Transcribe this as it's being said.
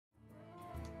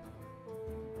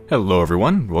Hello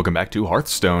everyone, welcome back to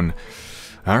Hearthstone.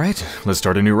 Alright, let's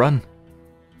start a new run.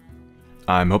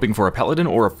 I'm hoping for a paladin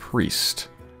or a priest,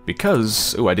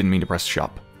 because... oh, I didn't mean to press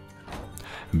shop.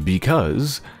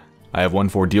 Because I have one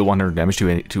for deal 100 damage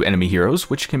to enemy heroes,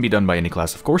 which can be done by any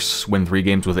class of course, win 3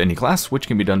 games with any class, which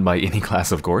can be done by any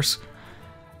class of course,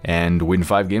 and win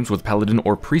 5 games with paladin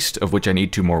or priest, of which I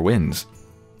need 2 more wins.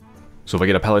 So if I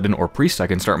get a paladin or priest, I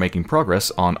can start making progress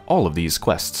on all of these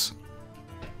quests.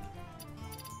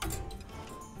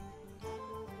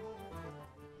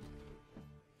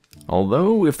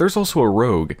 Although, if there's also a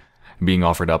rogue being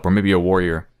offered up, or maybe a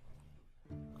warrior,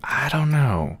 I don't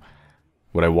know.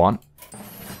 Would I want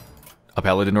a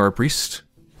paladin or a priest?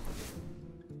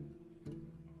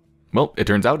 Well, it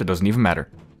turns out it doesn't even matter.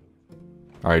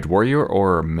 Alright, warrior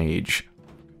or mage?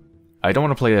 I don't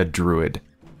want to play a druid.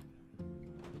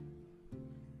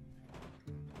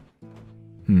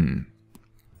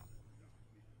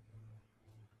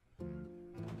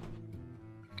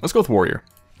 Let's go with warrior.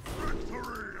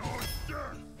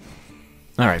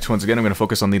 Alright, once again I'm going to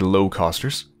focus on the low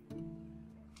costers.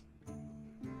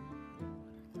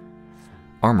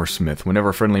 Armor Smith. Whenever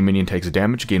a friendly minion takes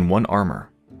damage, gain 1 armor.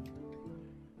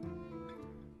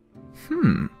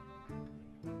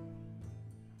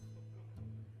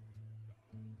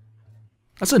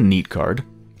 That's a neat card.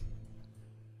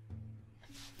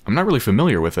 I'm not really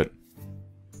familiar with it.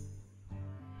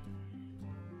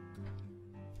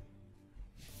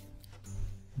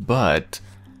 But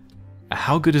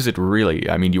how good is it really?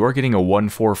 I mean, you are getting a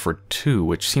 1/4 for 2,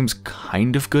 which seems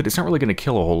kind of good. It's not really going to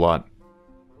kill a whole lot.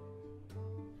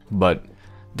 But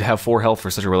to have 4 health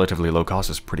for such a relatively low cost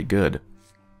is pretty good.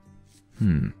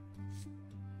 I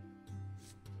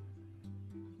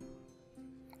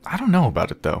don't know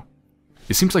about it, though.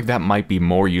 It seems like that might be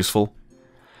more useful.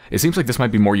 It seems like this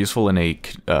might be more useful in a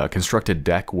constructed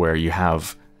deck where you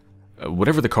have...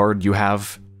 whatever the card you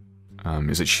have...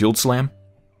 is it Shield Slam?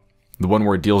 The one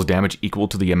where it deals damage equal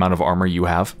to the amount of armor you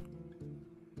have?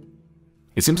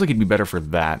 It seems like it'd be better for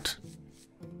that.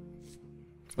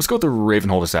 Let's go with the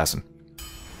Ravenhold Assassin.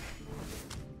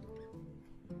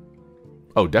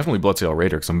 Oh, definitely Bloodsail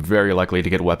Raider, because I'm very likely to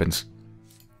get weapons.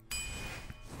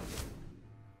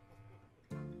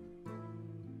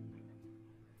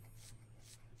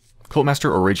 Cultmaster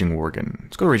or Raging Worgen?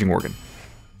 Let's go Raging Worgen.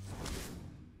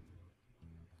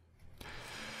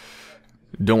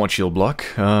 Don't want Shield Block.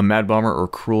 Mad Bomber or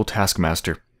Cruel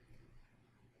Taskmaster?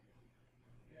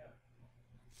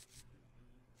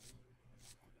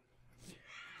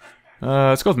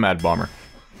 Let's go with Mad Bomber.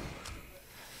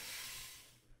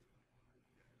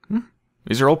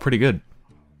 These are all pretty good.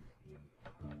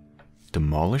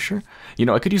 Demolisher? You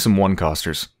know, I could use some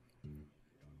 1-costers.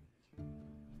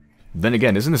 Then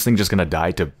again, isn't this thing just gonna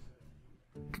die to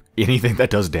anything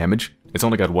that does damage? It's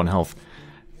only got 1 health.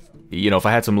 You know, if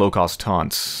I had some low-cost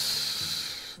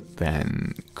taunts,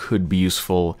 then could be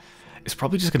useful. It's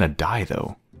probably just gonna die,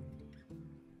 though.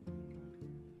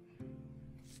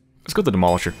 Let's go with the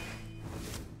Demolisher.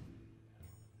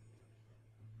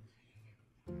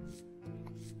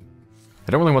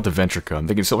 I don't really want the Ventrica. I'm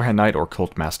thinking Silverhand Knight or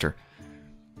Cult Master.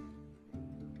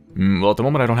 Well, at the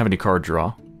moment I don't have any card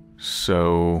draw,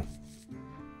 so...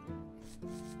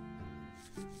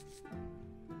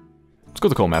 let's go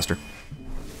with the Cult Master.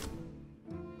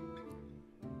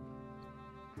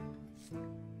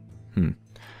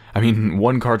 I mean,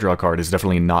 1 card draw card is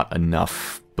definitely not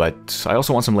enough, but I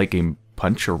also want some late game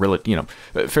punch, or really, you know,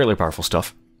 fairly powerful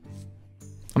stuff.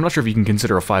 I'm not sure if you can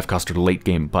consider a 5-coster late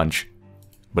game punch,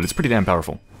 but it's pretty damn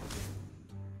powerful.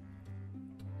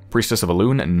 Priestess of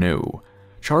Elune? No.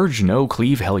 Charge? No.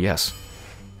 Cleave? Hell yes.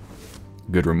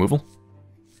 Good removal.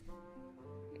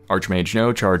 Archmage?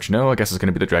 No. Charge? No. I guess it's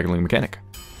going to be the Dragonling Mechanic.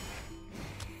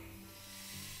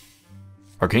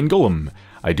 Arcane Golem.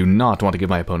 I do not want to give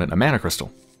my opponent a Mana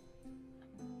Crystal.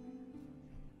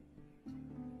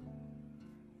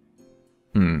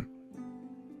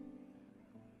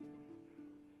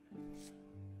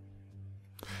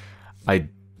 I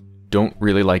don't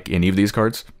really like any of these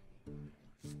cards.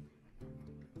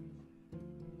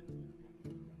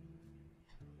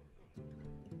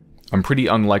 I'm pretty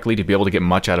unlikely to be able to get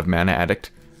much out of Mana Addict.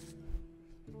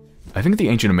 I think the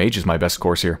Ancient Mage is my best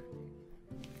course here.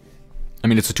 I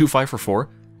mean, it's a 2/5 for 4,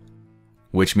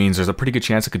 which means there's a pretty good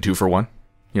chance it could 2 for 1.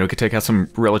 You know, it could take out some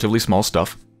relatively small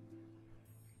stuff.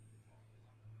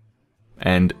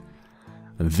 And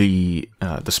the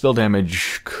spell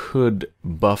damage could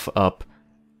buff up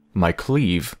my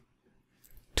cleave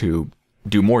to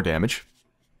do more damage.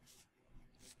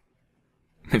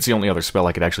 It's the only other spell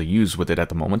I could actually use with it at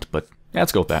the moment, but yeah,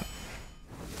 let's go with that.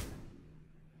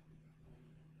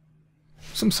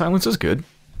 Some silence is good.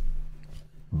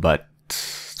 But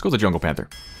let's go with the Jungle Panther.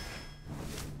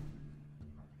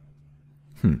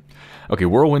 Okay,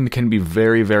 Whirlwind can be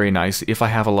very, very nice if I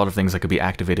have a lot of things that could be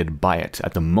activated by it.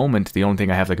 At the moment, the only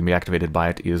thing I have that can be activated by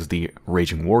it is the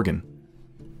Raging Worgen,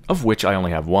 of which I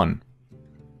only have one.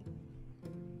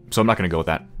 So I'm not going to go with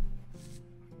that.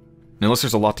 Unless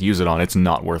there's a lot to use it on, it's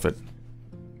not worth it.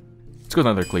 Let's go with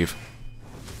another Cleave.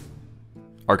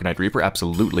 Arcanite Reaper,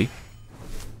 absolutely.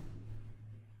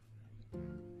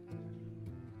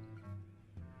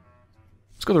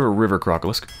 Let's go to a River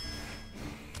Crocolisk.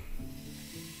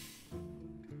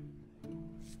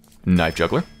 Knife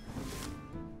Juggler.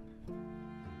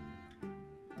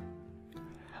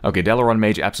 Okay, Dalaran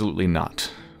Mage, absolutely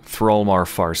not. Thrallmar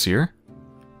Farseer.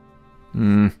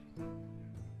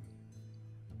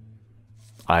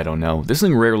 I don't know. This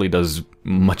thing rarely does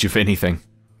much of anything.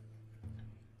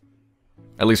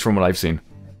 At least from what I've seen.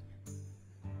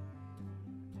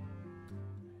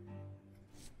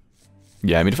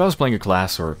 Yeah, I mean, if I was playing a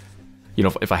class or, you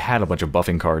know, if I had a bunch of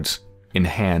buffing cards in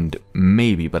hand,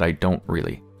 maybe, but I don't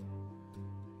really.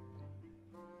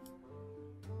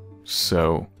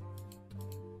 So,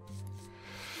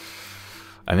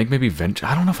 I think maybe Venture...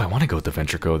 I don't know if I want to go with the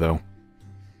Venture-Co, though.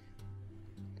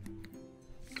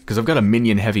 Because I've got a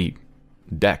minion-heavy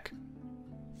deck.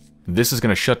 This is going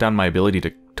to shut down my ability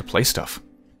to play stuff.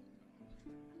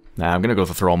 Nah, I'm going to go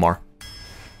with the Thrallmar.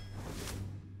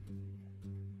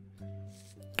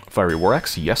 Fiery War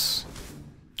Axe, yes.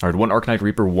 Alright, one Arcanite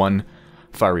Reaper, one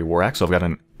Fiery War Axe. So I've got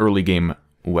an early game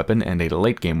weapon and a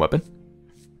late game weapon.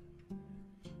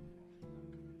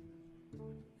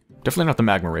 Definitely not the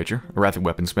Magma Rager. Errathic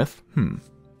Weaponsmith.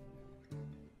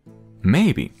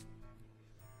 Maybe.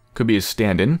 Could be a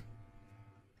stand-in.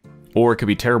 Or it could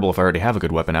be terrible if I already have a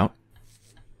good weapon out.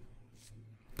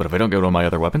 But if I don't go to my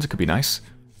other weapons, it could be nice.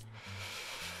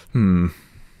 Could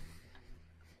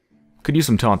use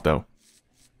some taunt, though.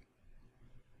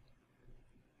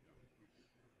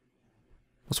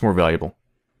 What's more valuable?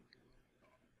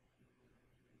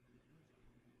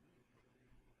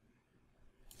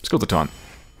 Let's go with the taunt.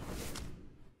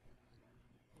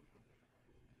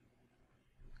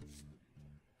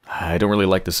 I don't really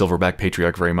like the Silverback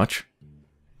Patriarch very much.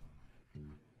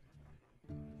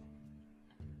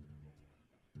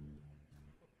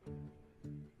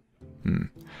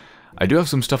 I do have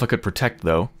some stuff I could protect,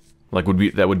 though. Like,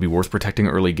 that would be worth protecting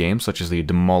early games, such as the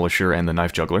Demolisher and the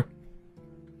Knife Juggler.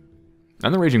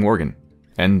 And the Raging Worgen.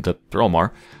 And the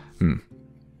Thrallmar.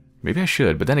 Maybe I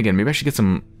should, but then again, maybe I should get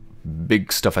some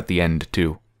big stuff at the end,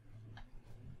 too.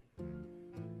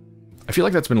 I feel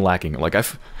like that's been lacking. Like,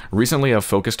 recently I've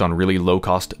focused on really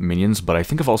low-cost minions, but I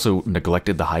think I've also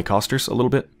neglected the high-costers a little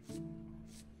bit.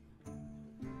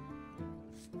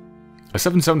 A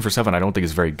 7/7 for 7 I don't think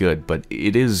is very good, but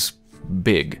it is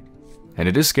big. And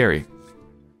it is scary.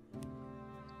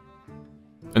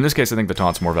 In this case, I think the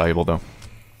taunt's more valuable, though.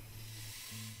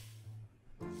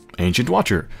 Ancient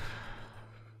Watcher.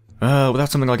 Without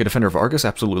something like a Defender of Argus?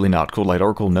 Absolutely not. Cold Light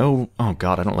Oracle? No. Oh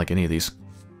god, I don't like any of these.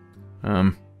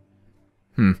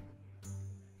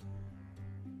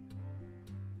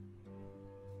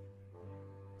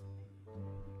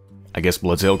 I guess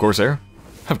Bloodsail Corsair?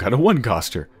 I've got a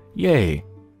one-coster. Yay.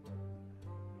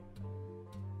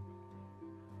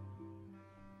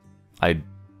 I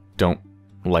don't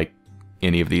like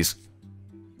any of these.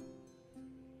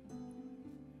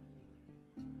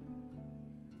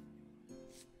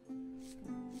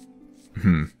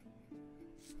 Let's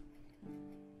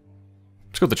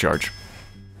go with the charge.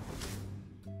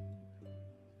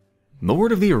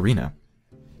 Lord of the Arena.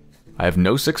 I have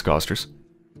no 6-costers.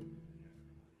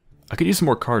 I could use some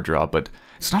more card draw, but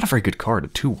it's not a very good card. A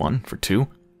 2/1 for 2.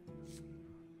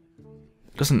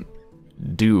 It doesn't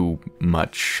do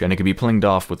much, and it can be plinged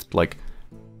off with, like,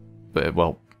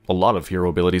 well, a lot of hero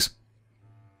abilities.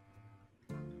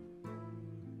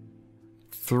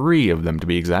 3 of them, to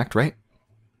be exact, right?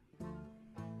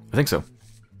 I think so.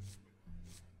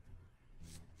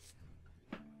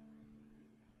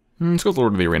 Let's go with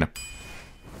Lord of the Arena.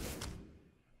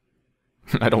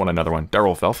 I don't want another one.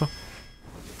 Direwolf Alpha.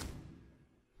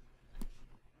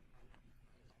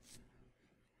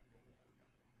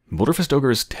 Boulderfist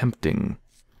Ogre is tempting.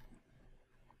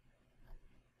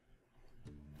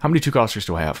 How many 2-costers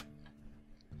do I have?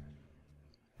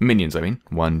 Minions, I mean.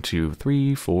 1, 2,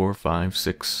 3, 4, 5,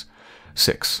 6.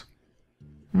 6.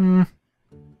 I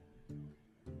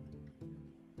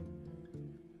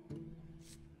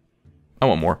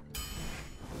want more.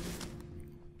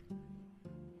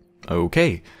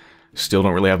 Okay. Still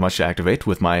don't really have much to activate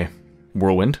with my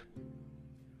Whirlwind.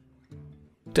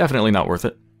 Definitely not worth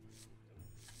it.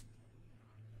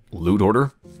 Loot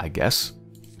Order, I guess.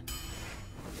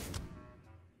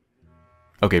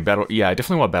 Okay, battle... Yeah, I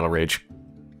definitely want Battle Rage.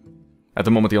 At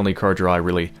the moment, the only card draw I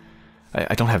really...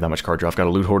 I don't have that much card draw. I've got a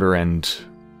Loot Hoarder and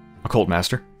a Cult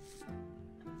Master.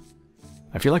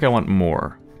 I feel like I want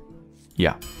more.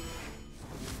 Yeah.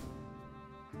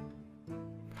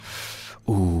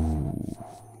 Ooh.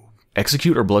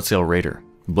 Execute or Bloodsail Raider?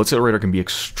 Bloodsail Raider can be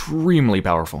extremely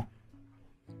powerful,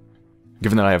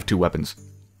 given that I have 2 weapons.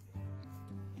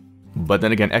 But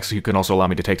then again, Execute can also allow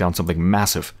me to take down something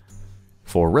massive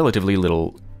for relatively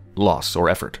little loss or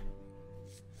effort.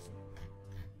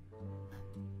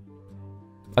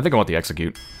 I think I want the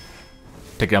Execute.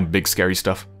 Take down big scary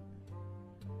stuff.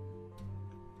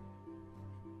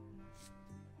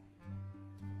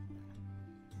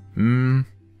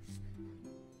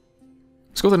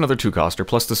 Let's go with another 2-coster,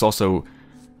 plus this also...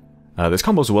 this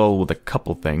combos well with a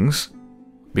couple things.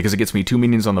 Because it gets me 2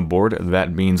 minions on the board,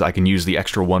 that means I can use the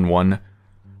extra 1/1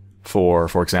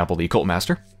 for example, the Cult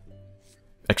Master.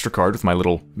 Extra card with my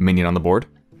little minion on the board.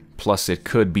 Plus it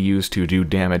could be used to do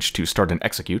damage to start an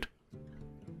Execute.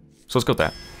 So let's go with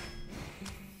that.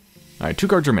 Alright, 2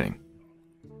 cards remaining.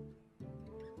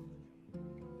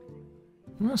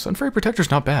 Well, Sunfairy Protector's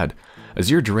not bad.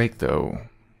 Azir Drake, though...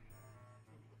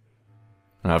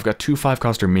 I've got 2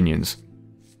 5-coster minions.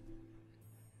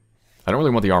 I don't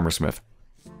really want the Armor Smith.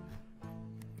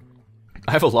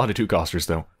 I have a lot of 2-costers,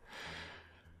 though.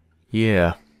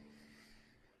 Yeah.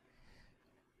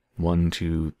 1,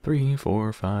 2, 3,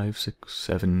 4, 5, 6,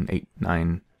 7, 8,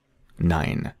 9.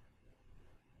 9.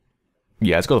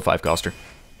 Yeah, let's go with the 5-coster.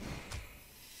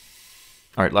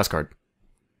 Alright, last card.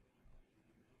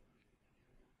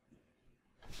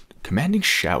 Commanding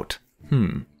Shout.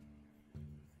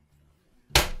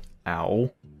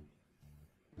 Ow.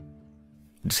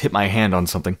 Just hit my hand on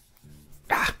something.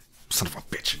 Ah, son of a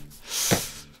bitch.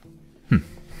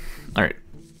 Alright.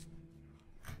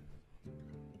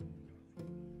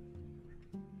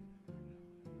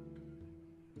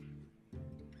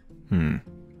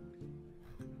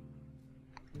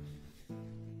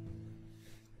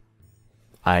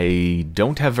 I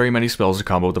don't have very many spells to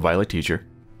combo with the Violet Teacher.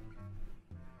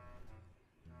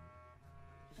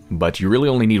 But you really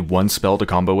only need 1 spell to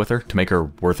combo with her to make her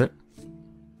worth it.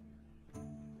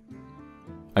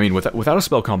 I mean, without a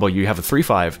spell combo, you have a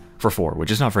 3/5 for 4,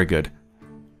 which is not very good.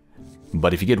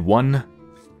 But if you get 1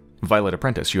 Violet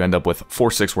Apprentice, you end up with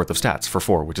 4/6 worth of stats for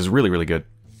 4, which is really, really good.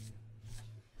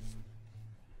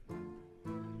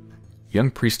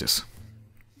 Young Priestess.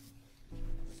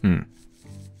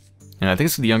 And I think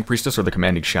it's the Young Priestess or the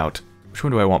Commanding Shout. Which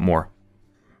one do I want more?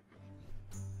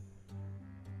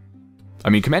 I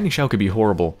mean, Commanding Shout could be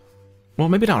horrible. Well,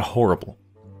 maybe not horrible.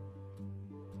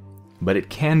 But it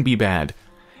can be bad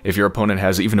if your opponent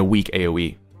has even a weak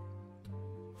AoE.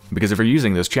 Because if you're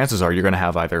using this, chances are you're going to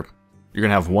have either... You're going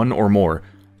to have 1 or more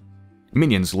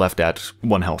minions left at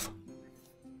 1 health.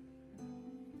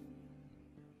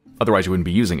 Otherwise you wouldn't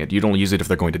be using it. You'd only use it if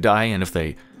they're going to die, and if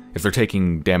they're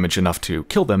taking damage enough to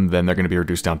kill them, then they're going to be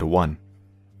reduced down to 1.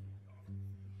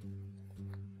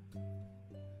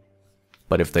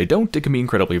 But if they don't, it can be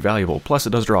incredibly valuable. Plus, it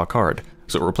does draw a card,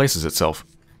 so it replaces itself.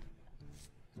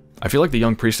 I feel like the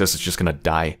Young Priestess is just going to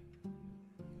die.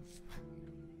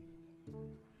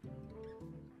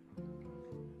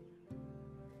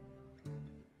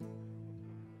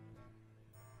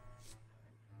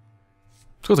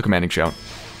 Let's go with the Commanding Shout.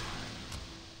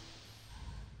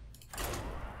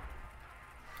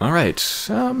 Alright,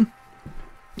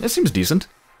 that seems decent.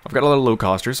 I've got a lot of low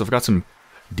costers, I've got some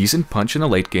decent punch in the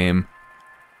late game.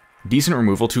 Decent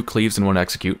removal, 2 cleaves and 1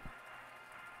 execute.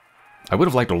 I would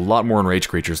have liked a lot more enraged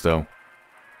creatures, though.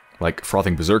 Like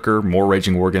Frothing Berserker, more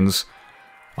Raging Worgens,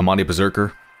 Amani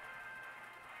Berserker.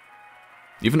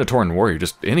 Even a Tauren Warrior,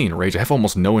 just any enrage. I have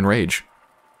almost no enrage.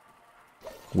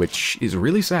 Which is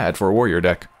really sad for a warrior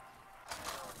deck.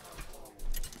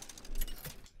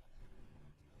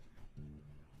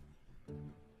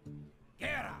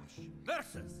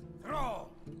 Versus Throw.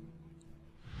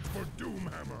 For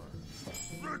Doomhammer,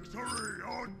 victory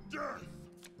or death!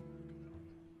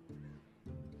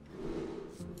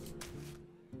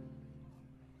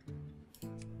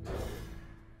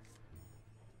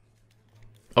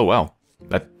 Oh wow,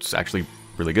 that's actually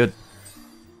really good.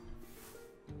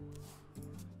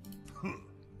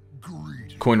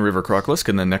 Coin River Crocolisk,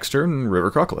 and then next turn,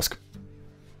 River Crocolisk.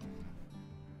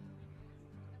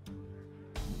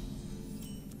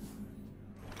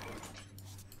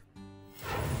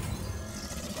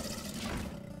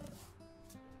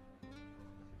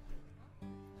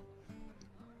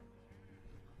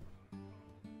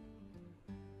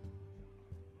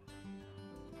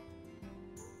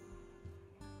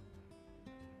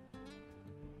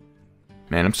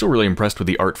 Man, I'm still really impressed with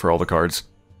the art for all the cards.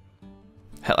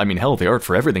 I mean, hell, the art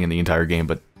for everything in the entire game,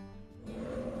 but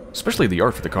especially the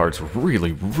art for the cards,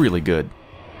 really, really good.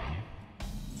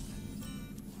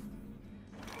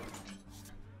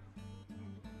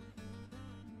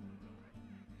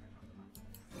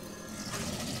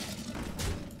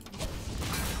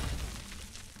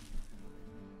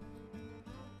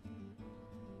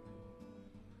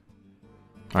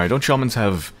 Alright, don't shamans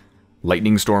have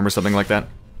lightning storm or something like that?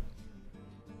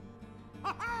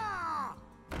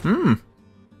 Hmm.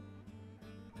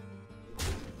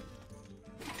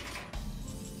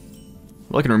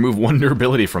 Well, I can remove one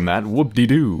durability from that.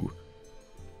 Whoop-de-doo.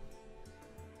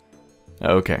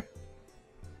 Okay.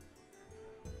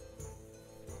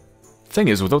 Thing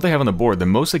is, with what they have on the board, the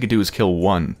most they could do is kill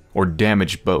one, or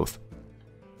damage both.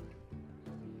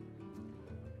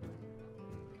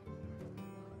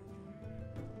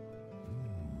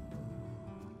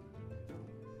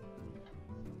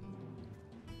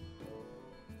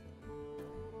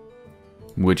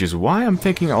 Which is why I'm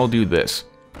thinking I'll do this.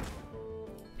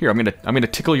 Here, I'm gonna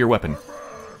tickle your weapon.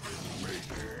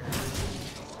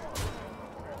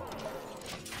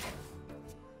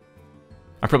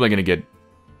 I'm probably gonna get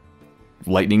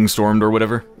lightning stormed or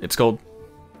whatever it's called.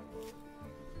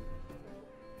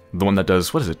 The one that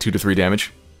does, what is it, 2 to 3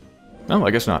 damage? Oh,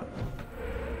 I guess not.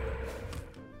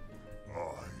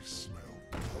 I smell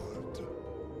blood.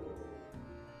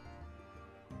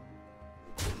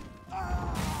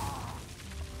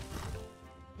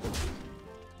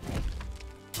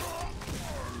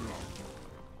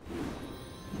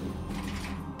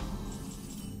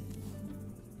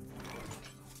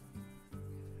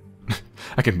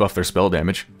 I can buff their spell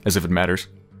damage, as if it matters.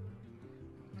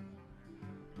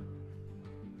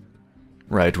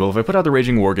 Right, well, if I put out the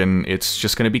Raging Worgen, it's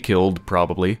just going to be killed,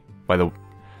 probably, by the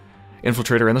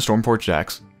Infiltrator and the Stormforged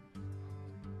Axe.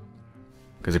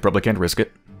 Because he probably can't risk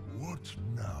it. What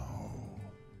now?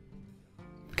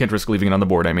 Can't risk leaving it on the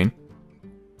board, I mean.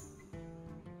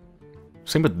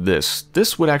 Same with this.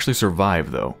 This would actually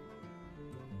survive, though.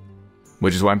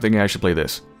 Which is why I'm thinking I should play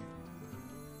this.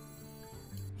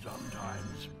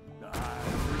 Sometimes I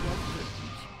forget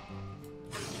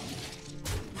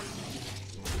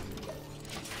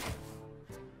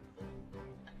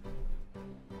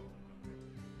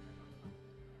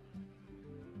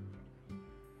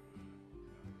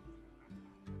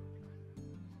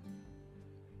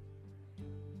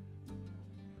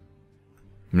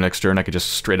Next turn, I could just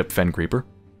straight up Fen Creeper.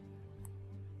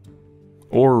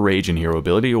 Or Rage in Hero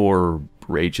ability, or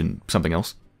Rage in something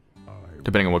else.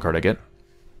 Depending on what card I get.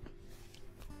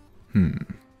 Man,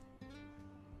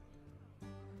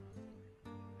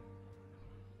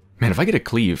 if I get a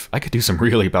Cleave, I could do some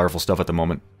really powerful stuff at the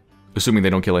moment. Assuming they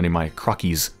don't kill any of my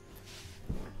Crockies.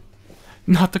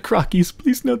 Not the Crockies,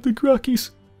 please, not the Crockies.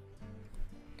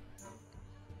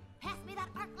 Pass me that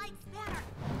arc-light spanner.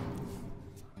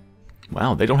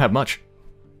 Wow, they don't have much.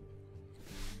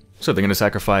 So they're going to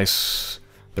sacrifice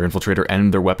their Infiltrator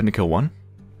and their weapon to kill one?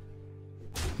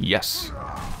 Yes.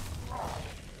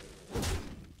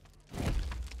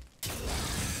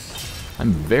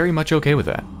 I'm very much okay with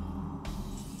that.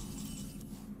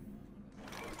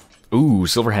 Ooh,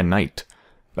 Silverhand Knight.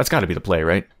 That's got to be the play,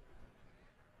 right?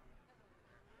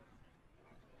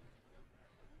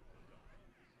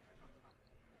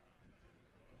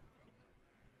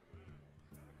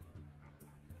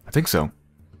 I think so.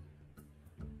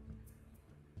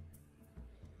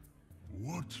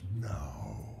 What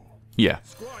now? Yeah.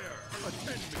 Squire,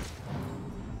 attend me.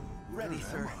 Ready,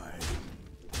 sir.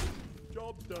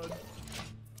 Job done.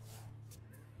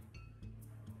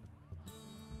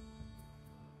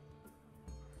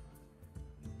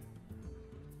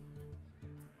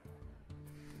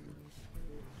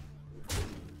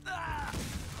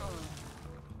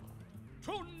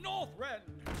 To Northrend!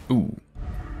 Ooh.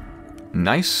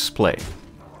 Nice play.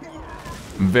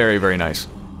 Very, very nice.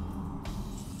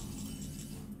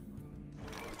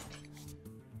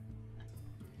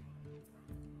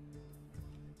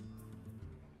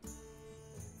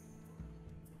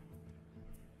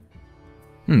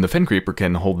 The Fen Creeper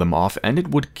can hold them off, and it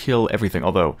would kill everything,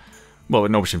 although, well,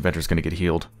 an Ocean Venter's going to get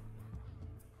healed.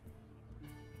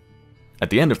 At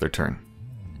the end of their turn.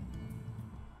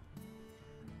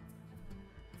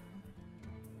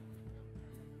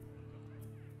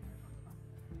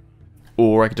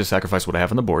 Or I could just sacrifice what I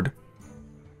have on the board.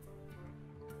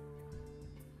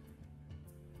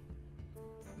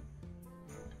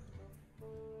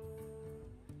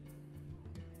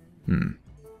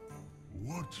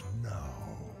 What now?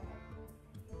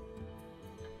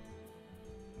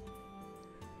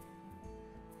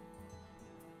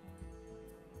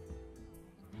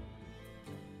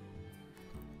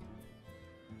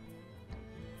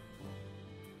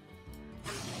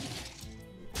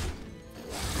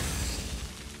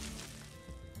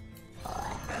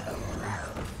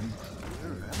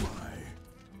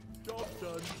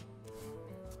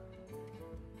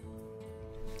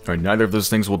 Alright, neither of those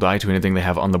things will die to anything they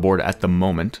have on the board at the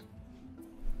moment.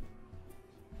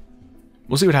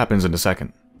 We'll see what happens in a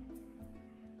second.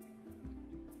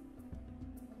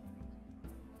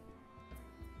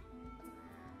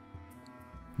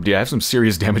 Yeah, I have some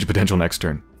serious damage potential next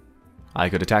turn. I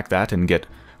could attack that and get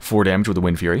 4 damage with the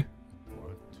Wind Fury.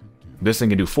 This thing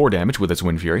can do 4 damage with its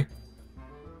Wind Fury.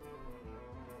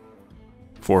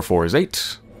 4, 4 is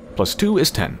 8, plus 2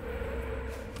 is 10.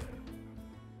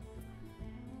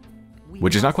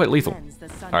 Which is not quite lethal.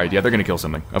 Alright, yeah, they're gonna kill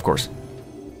something, of course.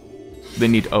 They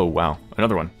need... oh, wow,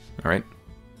 another one. Alright.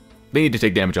 They need to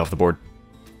take damage off the board.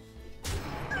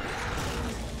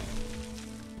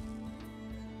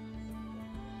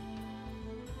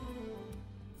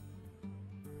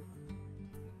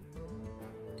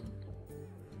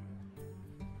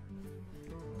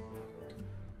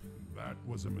 That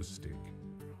was a mistake.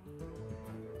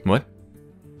 What?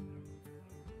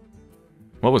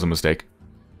 What was a mistake?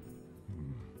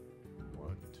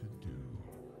 What to do?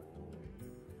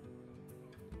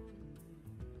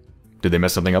 Did they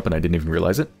mess something up and I didn't even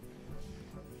realize it?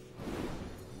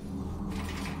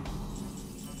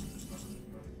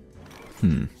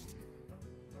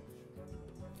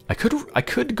 I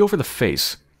could go for the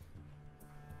face.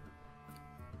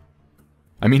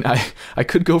 I mean, I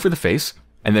could go for the face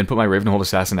and then put my Ravenhold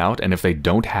Assassin out, and if they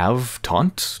don't have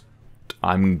taunt,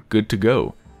 I'm good to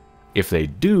go. If they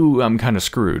do, I'm kind of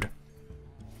screwed.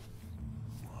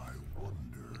 I wonder.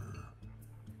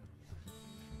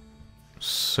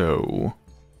 So...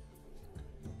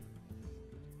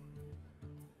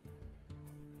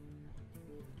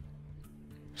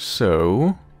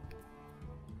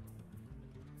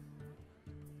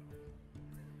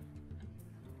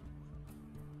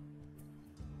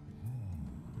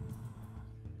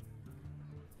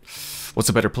 what's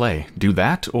a better play? Do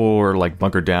that, or like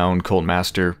bunker down, Cult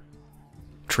Master,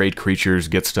 trade creatures,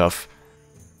 get stuff?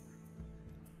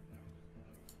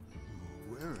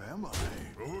 Where am I?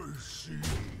 I see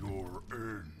your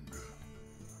end.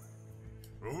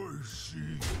 I see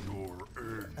your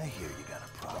end. I hear you got a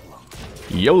problem.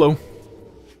 YOLO!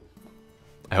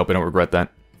 I hope I don't regret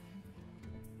that.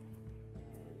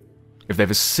 If they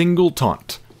have a single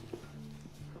taunt,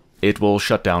 it will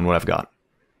shut down what I've got.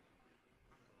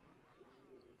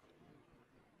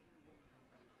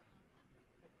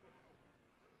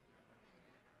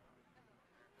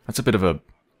 That's a bit of a...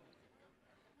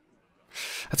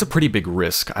 that's a pretty big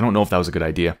risk. I don't know if that was a good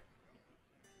idea.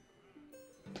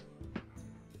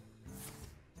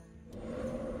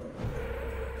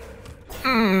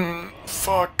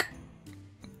 Fuck.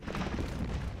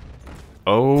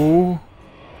 Oh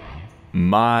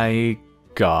my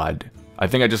god. I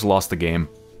think I just lost the game.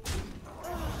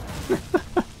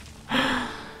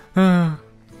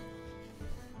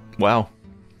 Wow.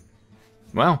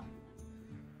 Wow.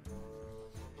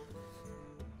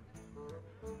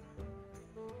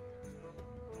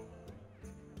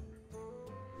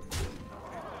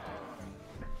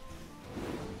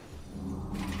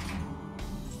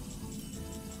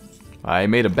 I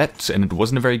made a bet, and it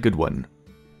wasn't a very good one.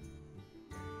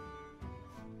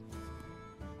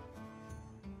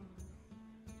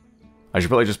 I should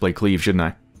probably just play Cleave, shouldn't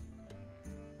I?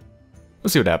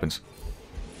 Let's see what happens.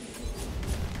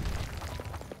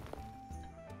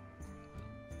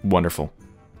 Wonderful.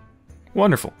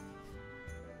 Wonderful.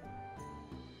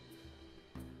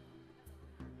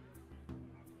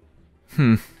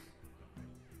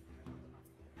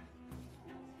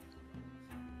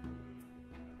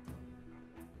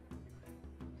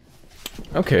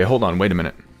 Okay, hold on, wait a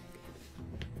minute.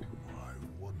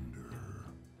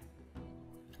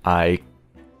 I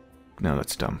wonder. No,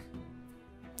 that's dumb.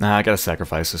 Nah, I gotta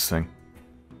sacrifice this thing.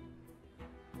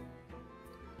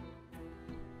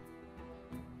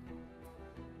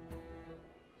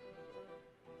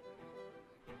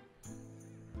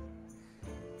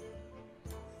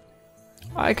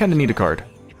 I kinda need a card.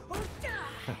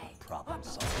 Problem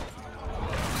solved.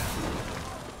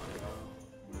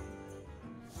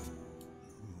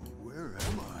 Where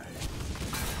am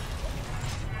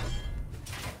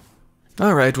I?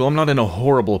 Alright, well, I'm not in a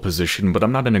horrible position, but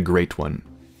I'm not in a great one.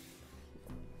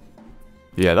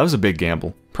 Yeah, that was a big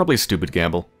gamble. Probably a stupid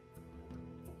gamble.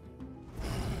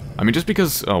 I mean, just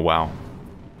because... oh, wow.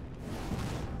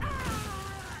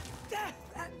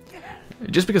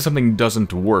 Just because something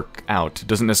doesn't work out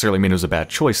doesn't necessarily mean it was a bad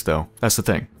choice, though. That's the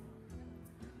thing.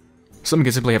 Something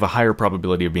can simply have a higher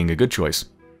probability of being a good choice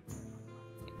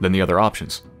than the other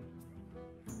options.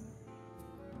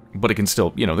 But it can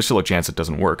still, you know, there's still a chance it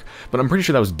doesn't work. But I'm pretty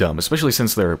sure that was dumb, especially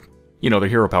since their, you know, their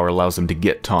hero power allows them to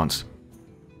get taunts.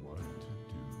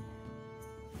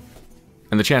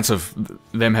 And the chance of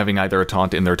them having either a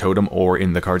taunt in their totem or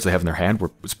in the cards they have in their hand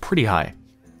was pretty high.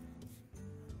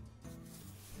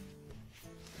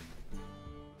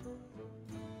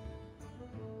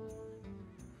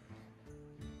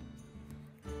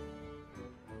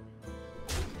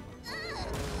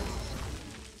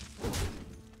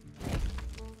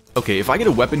 Okay, if I get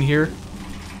a weapon here,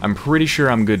 I'm pretty sure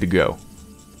I'm good to go.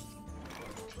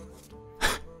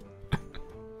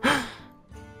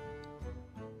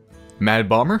 Mad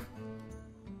Bomber?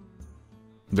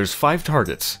 There's 5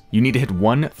 targets. You need to hit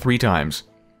 1 3 times.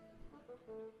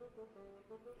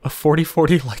 A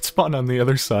 40-40 light spawn on the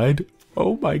other side?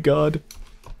 Oh my god.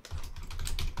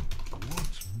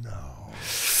 What now?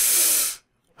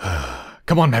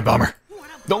 Come on, Mad Bomber.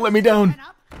 Don't let me down.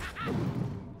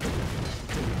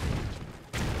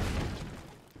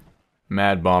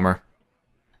 Mad Bomber.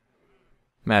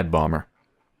 Mad Bomber.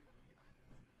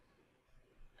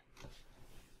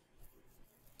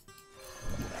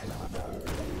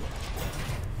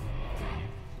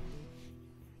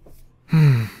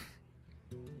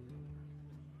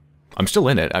 I'm still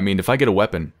in it. I mean, if I get a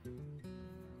weapon...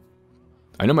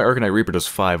 I know my Arcanite Reaper does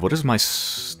 5. What does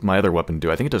my other weapon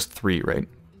do? I think it does 3, right?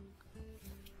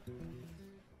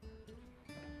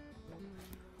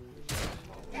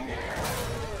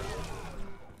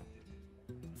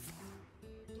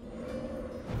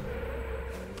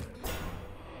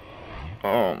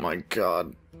 Oh my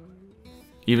god.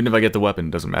 Even if I get the weapon,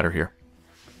 it doesn't matter here.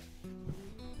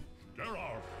 Get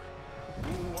out!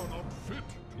 You are not fit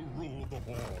to rule the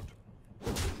board.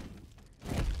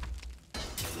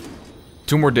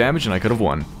 2 more damage and I could have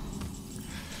won.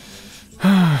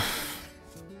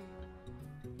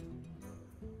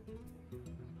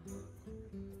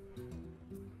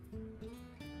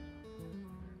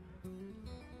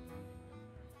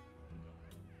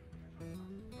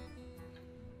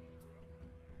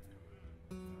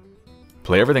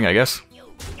 Play everything, I guess.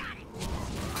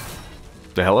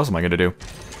 The hell else am I gonna do?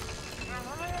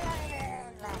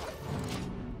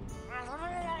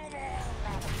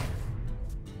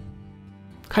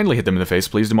 Kindly hit them in the face,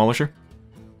 please, Demolisher.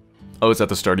 Oh, it's at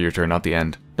the start of your turn, not the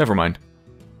end. Never mind.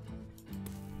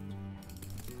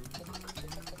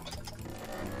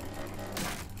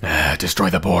 Destroy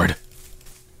the board.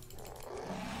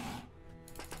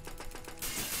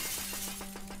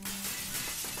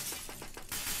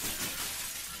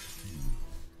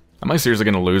 Am I seriously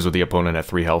gonna lose with the opponent at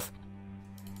 3 health?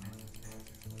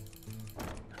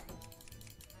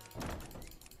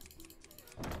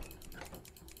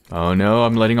 Oh no,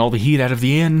 I'm letting all the heat out of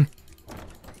the inn.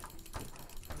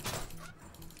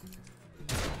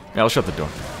 Yeah, I'll shut the door.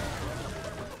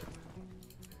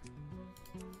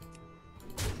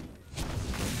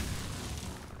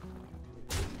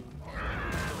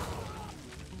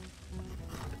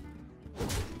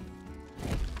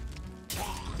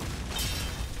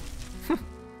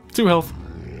 Two health.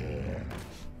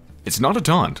 It's not a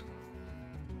taunt.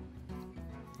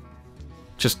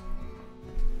 Just...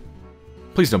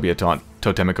 Please don't be a taunt,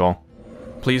 Totemic Call.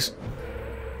 Please.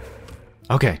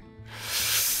 Okay.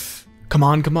 Come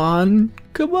on, come on.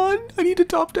 Come on. I need a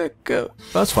top deck.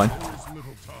 That's fine.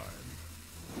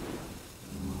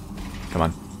 Come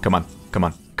on. Come on. Come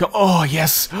on. Oh,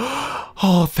 yes.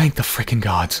 Oh, thank the frickin'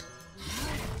 gods.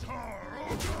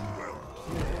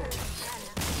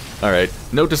 Alright.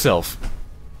 Note to self.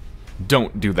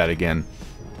 Don't do that again.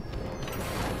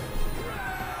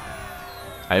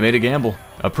 I made a gamble.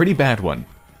 A pretty bad one.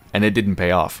 And it didn't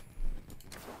pay off.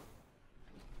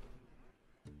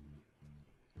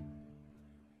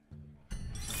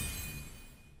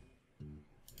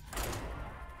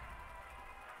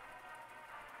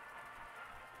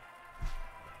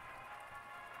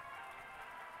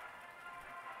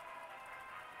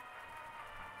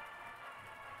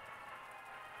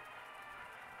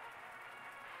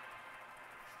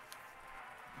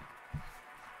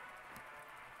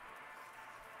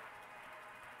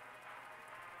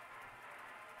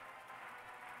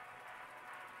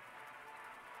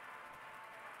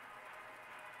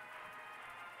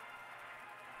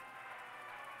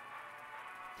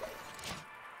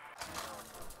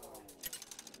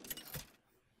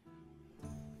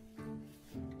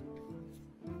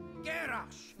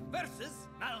 Versus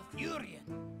Malfurion.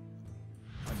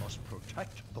 I must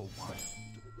protect the wild.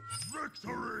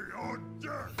 Victory or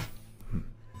death!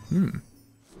 Do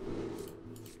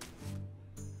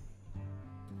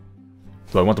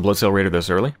I want the Bloodsail Raider this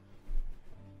early?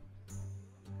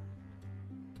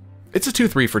 It's a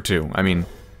 2-3 for 2. I mean,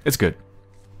 it's good.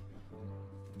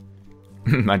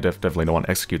 I definitely don't want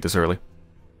to execute this early.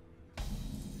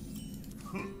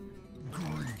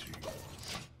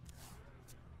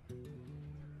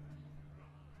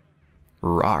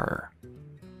 Rar.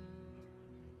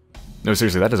 No,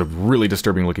 seriously, that is a really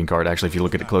disturbing looking card, actually, if you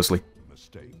look at it closely.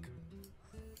 Mistake.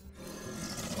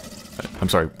 I'm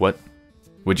sorry, what?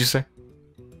 What'd you say?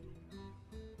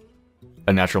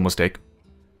 A natural mistake?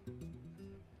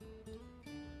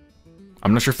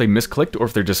 I'm not sure if they misclicked or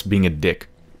if they're just being a dick.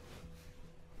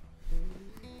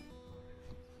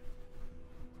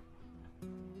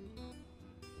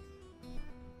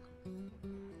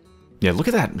 Yeah, look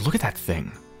at that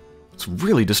thing. It's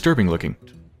really disturbing looking.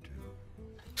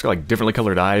 It's got like differently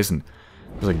colored eyes and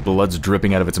there's like blood's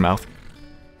dripping out of its mouth.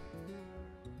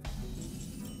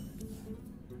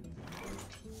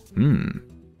 Hmm.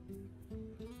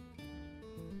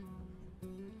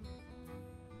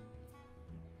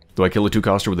 Do I kill a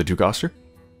 2-coster with a 2-coster?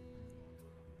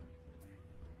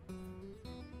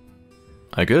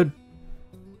 I could.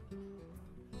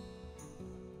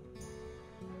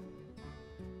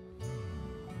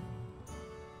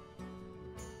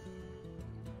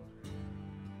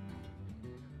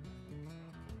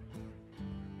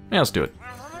 Yeah, let's do it.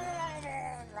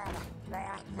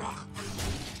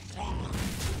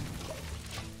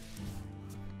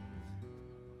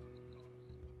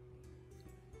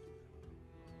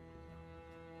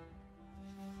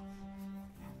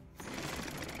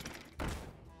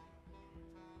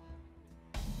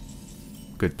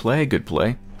 Good play, good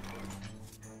play.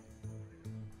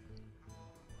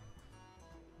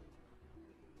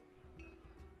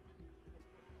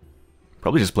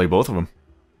 Probably just play both of them.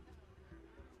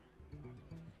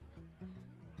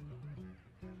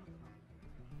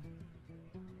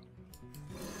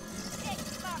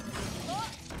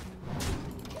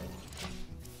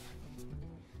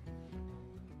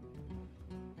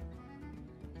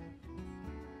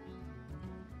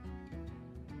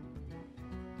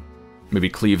 Maybe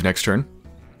cleave next turn.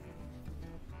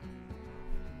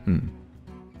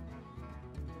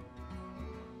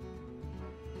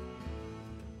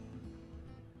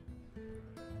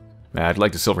 I'd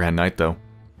like to Silverhand Knight, though.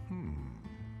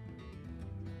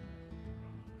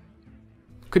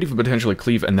 Could even potentially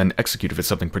cleave and then execute if it's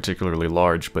something particularly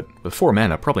large, but with 4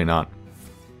 mana, probably not.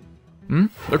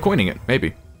 They're coining it,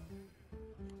 maybe.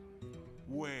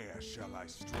 Where shall I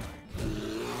strike?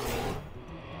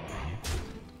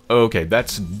 Okay,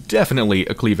 that's definitely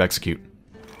a cleave execute.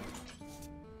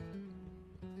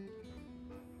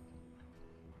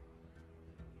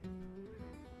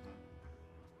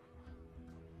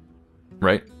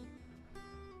 Right?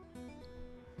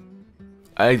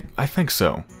 I think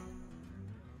so.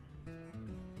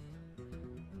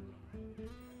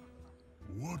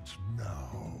 What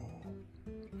now?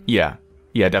 Yeah.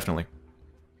 Yeah, definitely.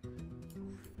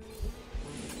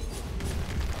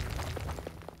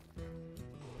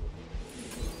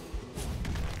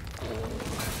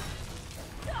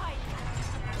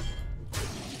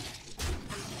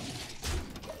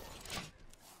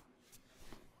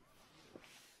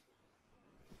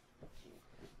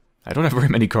 I don't have very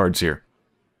many cards here.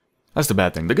 That's the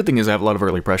bad thing. The good thing is I have a lot of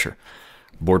early pressure.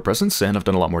 Board presence, and I've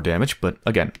done a lot more damage, but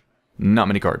again, not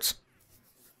many cards.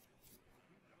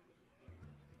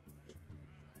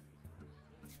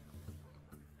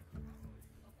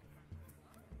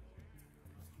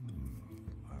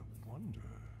 I wonder.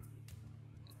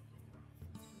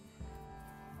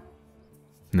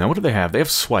 Now, what do they have? They have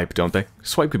Swipe, don't they?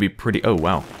 Swipe could be pretty... Oh,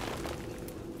 wow.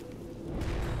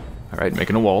 Alright,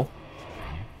 making a wall.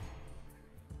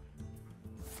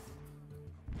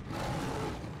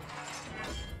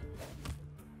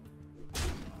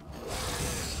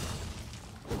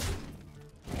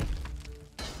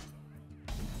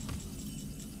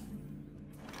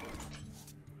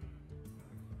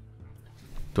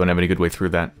 Don't have any good way through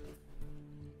that.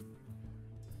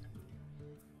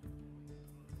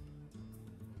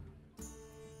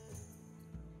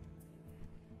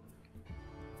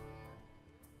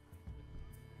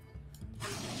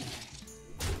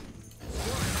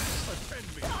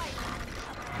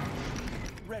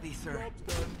 Ready, sir.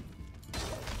 Job's done.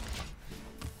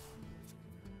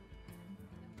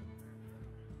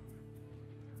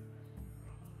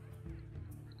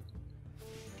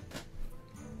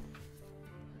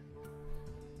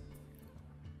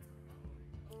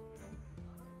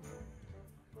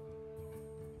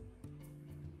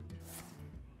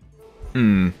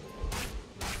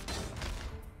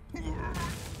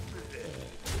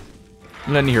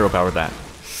 And then hero power that.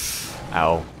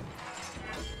 Ow.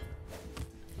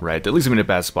 Right, at least I'm in a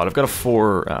bad spot. I've got a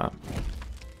 4...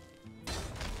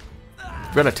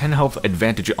 I've got a 10 health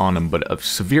advantage on him, but a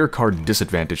severe card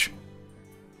disadvantage.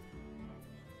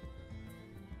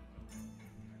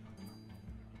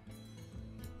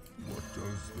 What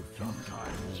does the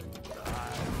Sometimes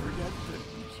I forget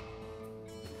things.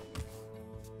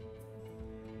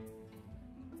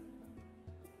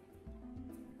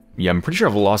 Yeah, I'm pretty sure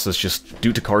I've lost this just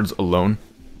due to cards alone.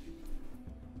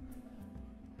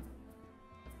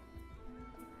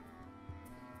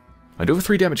 I do have a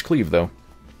 3 damage cleave, though.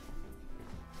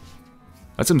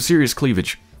 That's some serious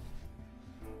cleavage.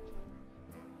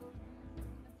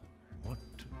 What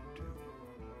to do?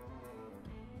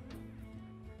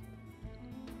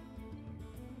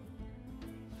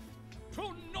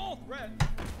 To Northred!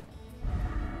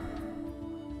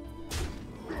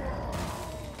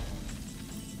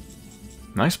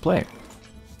 Nice play.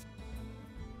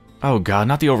 Oh god,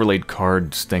 not the overlaid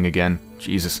cards thing again.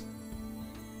 Jesus.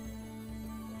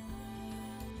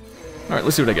 Alright,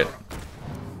 let's see what I get.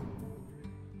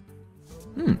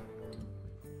 Mind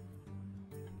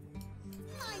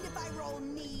if I roll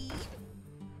need?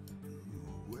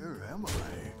 Where am I?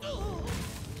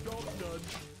 Dog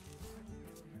nudge.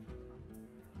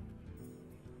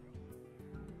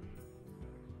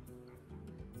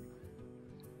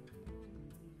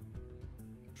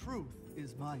 Truth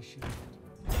is my shield.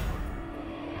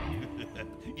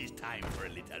 It's time for a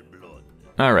little blood.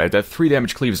 Alright, that 3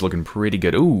 damage cleave is looking pretty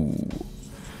good. Ooh.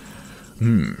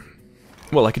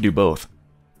 Well, I could do both.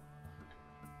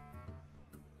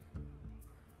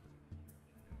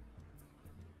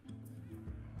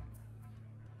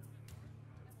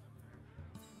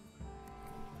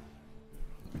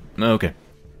 Okay.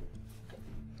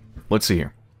 Let's see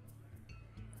here.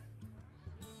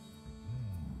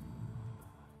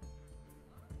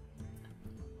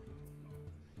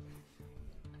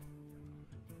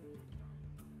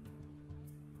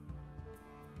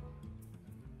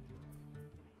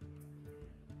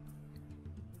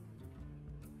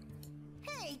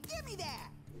 Hey, give me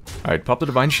that! Alright, pop the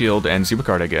Divine Shield and see what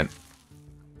card I get.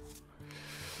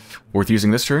 Worth using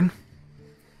this turn?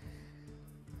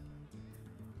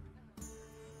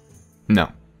 No.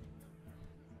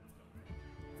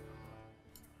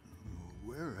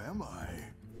 Where am I?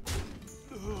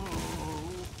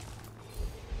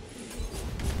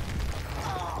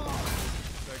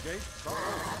 The gates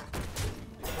are open.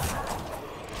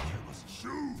 I must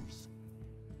choose.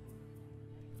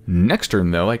 Next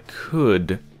turn, though, I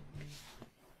could...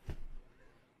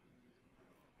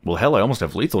 Well, hell, I almost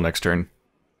have lethal next turn.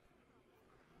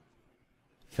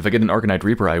 If I get an Arcanite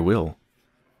Reaper, I will.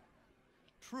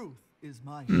 Truth is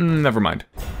my shield. Never mind.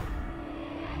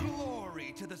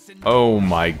 Glory to the sin. Oh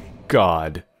my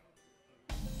god.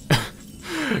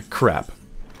 Crap.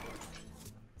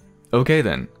 Okay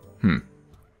then.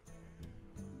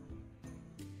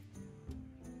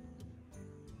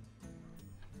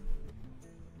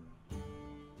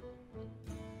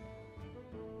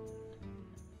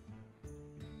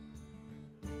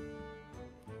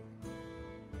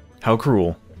 How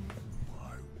cruel.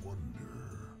 I wonder.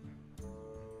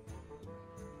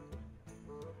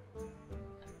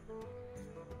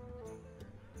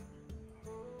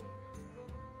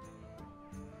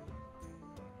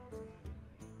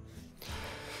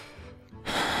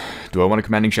 Do I want a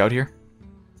Commanding Shout here?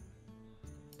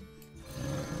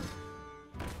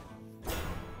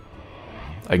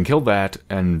 I can kill that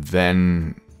and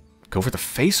then go for the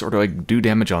face, or do I do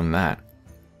damage on that?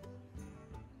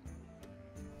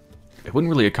 It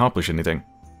wouldn't really accomplish anything.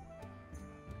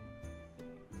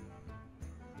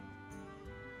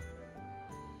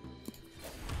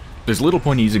 There's little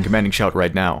point in using Commanding Shout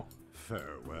right now.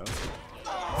 Farewell.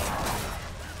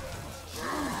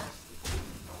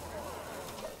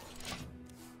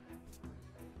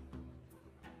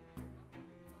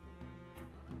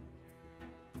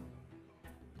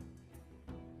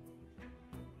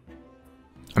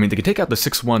 I mean, they can take out the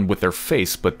 6-1 with their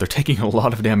face, but they're taking a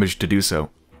lot of damage to do so.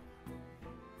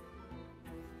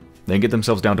 They can get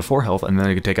themselves down to 4 health, and then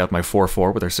they can take out my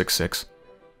 4-4 with their 6-6.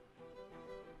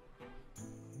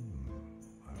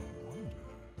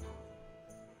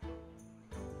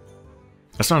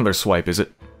 That's not another swipe, is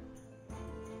it?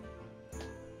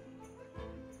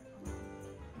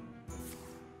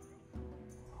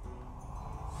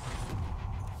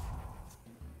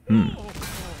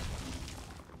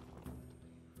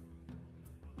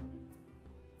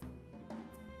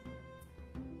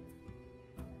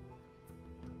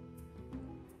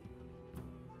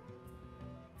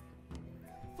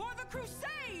 For the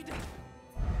crusade!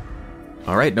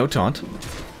 Alright, no taunt.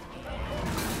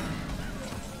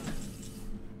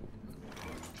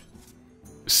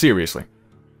 Seriously.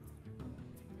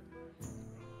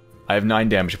 I have 9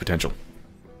 damage potential.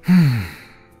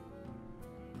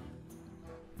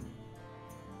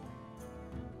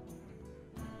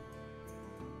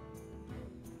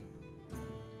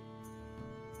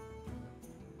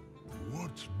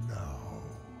 What now?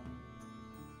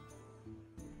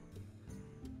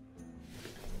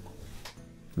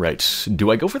 Right,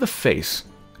 do I go for the face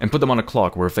and put them on a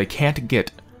clock where if they can't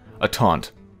get a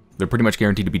taunt, they're pretty much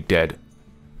guaranteed to be dead?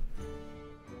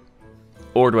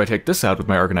 Or do I take this out with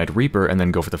my Arcanite Reaper and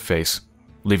then go for the face,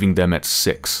 leaving them at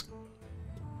 6?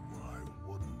 I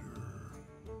wonder.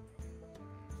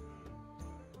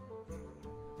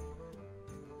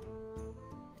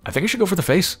 I think I should go for the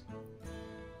face.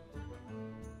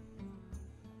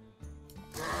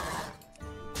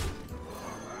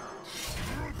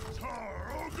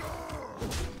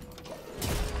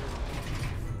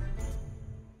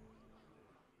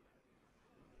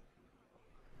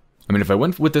 I mean, if I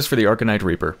went with this for the Arcanite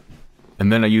Reaper,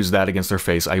 and then I used that against their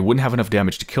face, I wouldn't have enough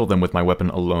damage to kill them with my weapon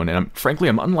alone, and frankly,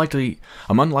 I'm unlikely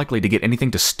to get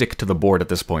anything to stick to the board at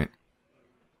this point.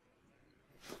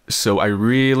 So I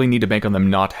really need to bank on them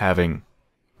not having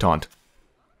taunt.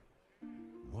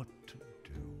 What to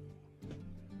do?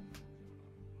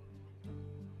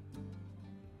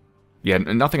 Yeah,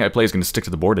 nothing I play is going to stick to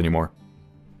the board anymore.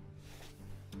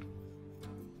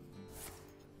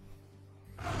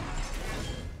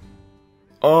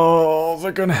 Oh,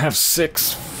 they're gonna have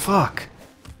 6. Fuck.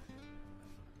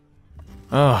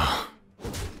 Ugh.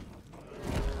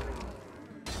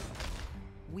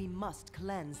 We must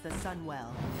cleanse the Sunwell.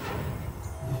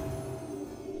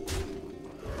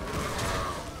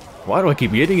 Why do I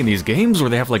keep getting in these games where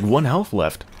they have like 1 health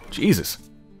left? Jesus.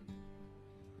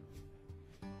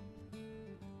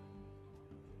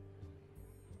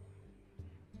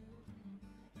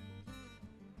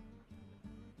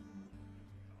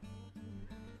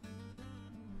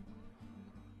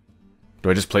 Do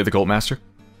I just play the Cult Master?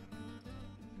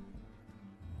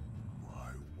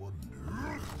 I wonder.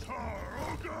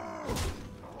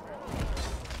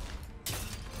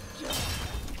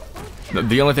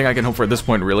 The only thing I can hope for at this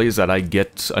point, really, is that I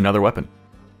get another weapon.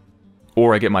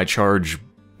 Or I get my charge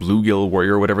Bluegill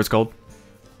Warrior, or whatever it's called.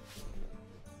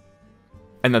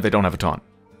 And that they don't have a taunt.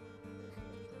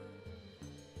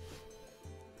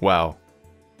 Wow.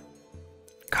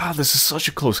 God, this is such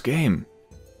a close game.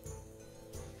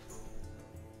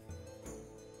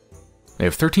 They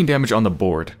have 13 damage on the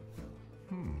board.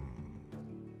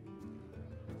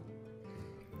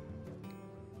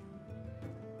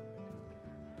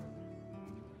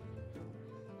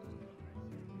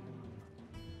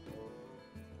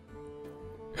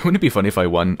 Wouldn't it be funny if I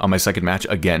won on my second match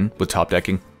again with top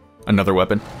decking another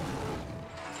weapon?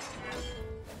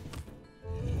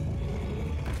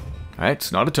 Alright,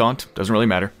 it's not a taunt. Doesn't really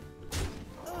matter.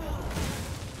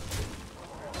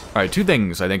 Alright, 2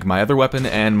 things. I think my other weapon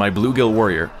and my Bluegill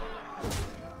Warrior.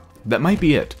 That might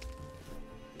be it.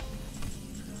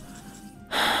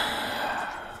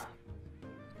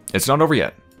 It's not over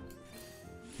yet.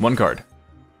 1 card.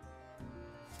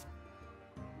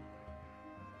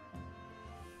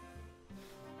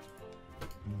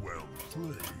 Well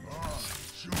played.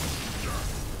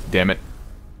 Damn it.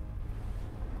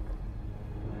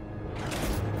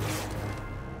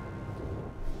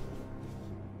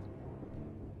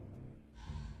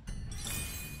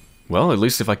 Well, at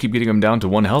least if I keep getting him down to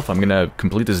 1 health, I'm gonna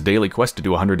complete this daily quest to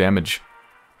do 100 damage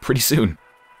pretty soon.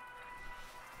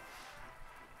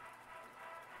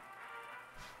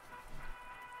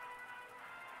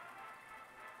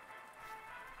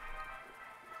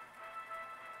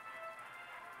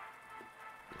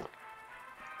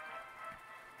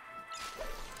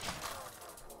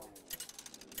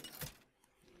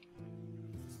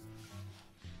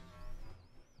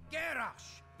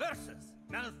 Garrosh versus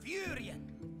Malfurion.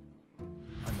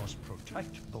 I must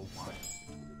protect the wild.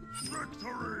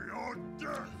 Victory or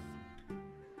death!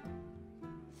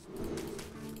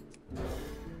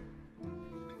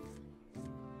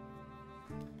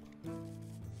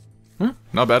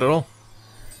 Not bad at all.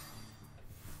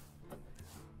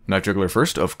 Night Juggler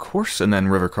first, of course, and then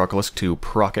River Crocolisk to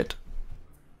proc it.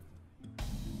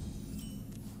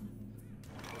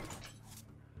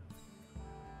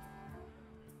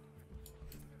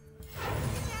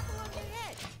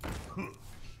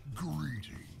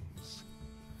 Greetings.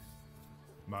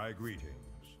 My greetings.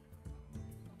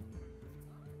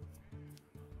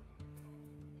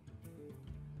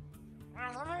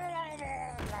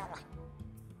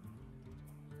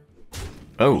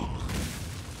 Oh.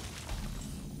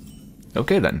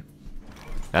 Okay then.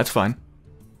 That's fine.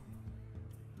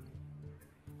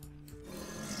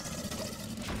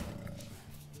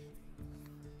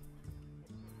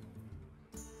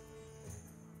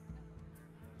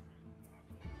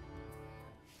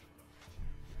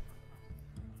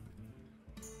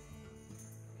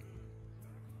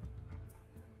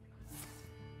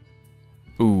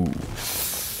 Ooh.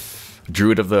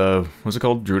 Druid of the... what's it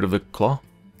called? Druid of the Claw?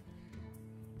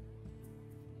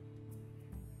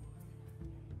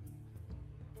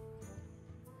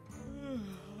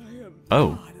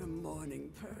 Oh. Not a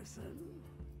morning person.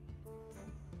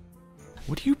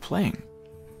 What are you playing?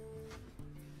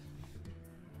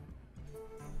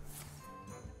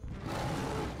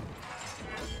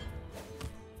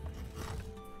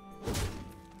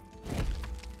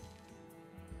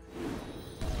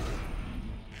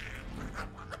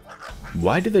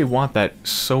 Why do they want that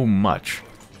so much?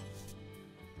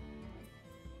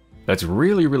 That's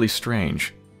really, really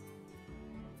strange.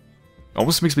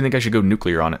 Almost makes me think I should go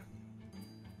nuclear on it.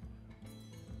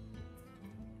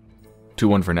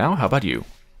 2-1 for now. How about you?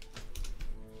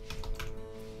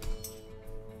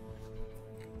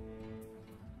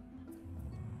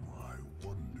 I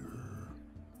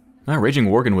wonder. Raging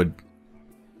Worgen would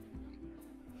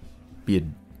be a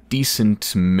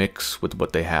decent mix with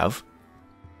what they have.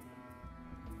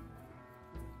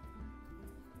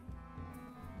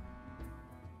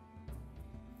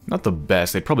 Not the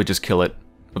best. They'd probably just kill it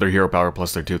with their hero power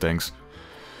plus their 2 things.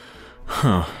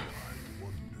 Huh.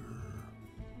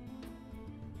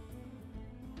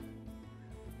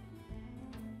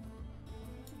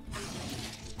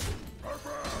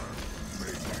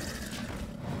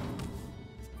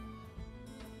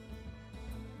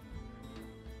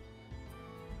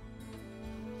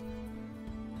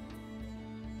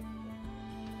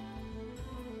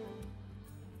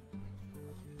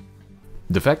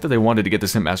 The fact that they wanted to get the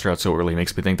Simp Master out so early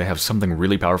makes me think they have something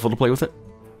really powerful to play with it.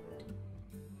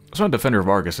 It's not Defender of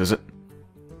Argus, is it?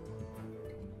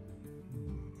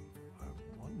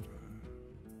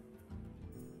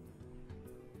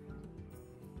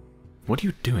 What are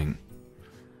you doing?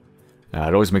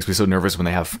 It always makes me so nervous when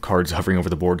they have cards hovering over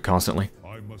the board constantly.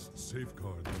 I must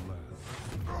safeguard the land.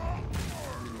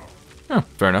 Oh,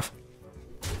 fair enough.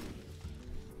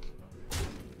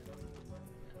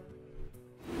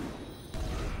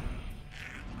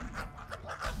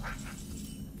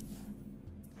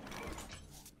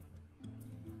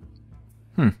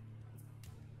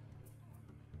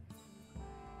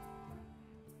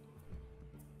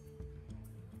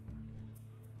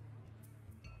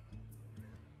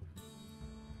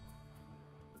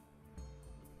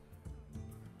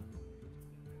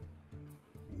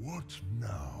 What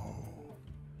now?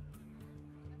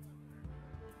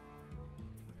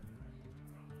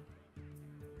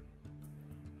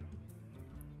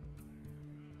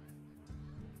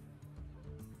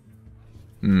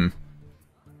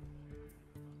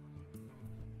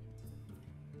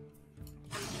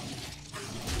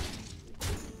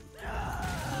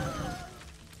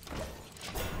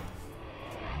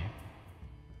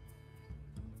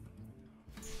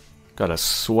 Got a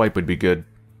swipe would be good.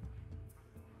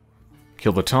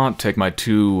 Kill the taunt, take my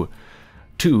two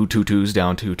 2/2s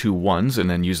down to 2/1s, and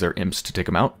then use their imps to take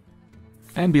them out.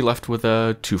 And be left with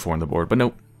a 2/4 on the board, but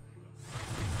nope.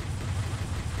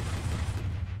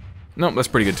 Nope, that's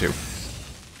pretty good too.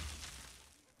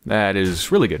 That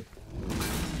is really good.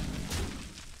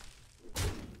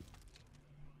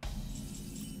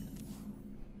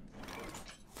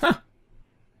 Huh.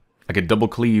 I could double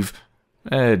cleave.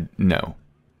 No.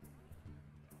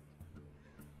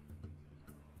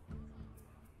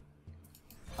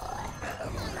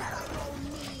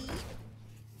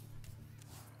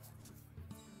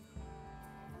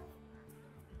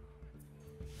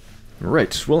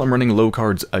 Right, well, I'm running low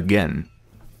cards again.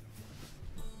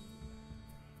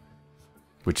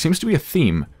 Which seems to be a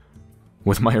theme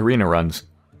with my arena runs.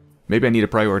 Maybe I need to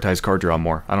prioritize card draw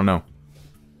more, I don't know.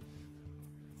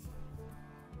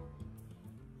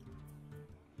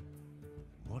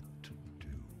 What to do?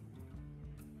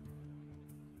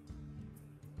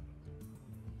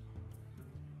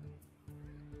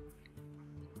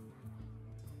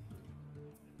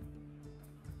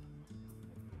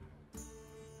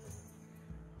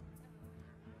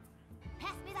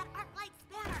 Pass me that arc light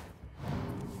spanner.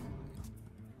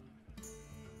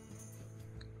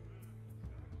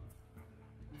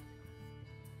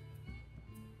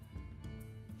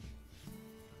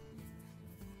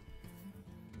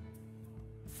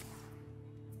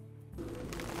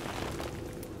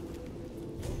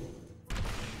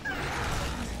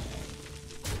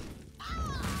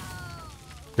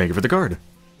 Thank you for the card.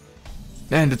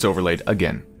 And it's overlaid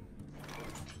again.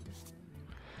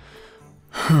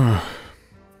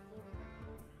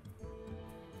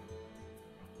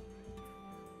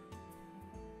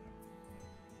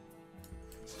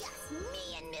 Just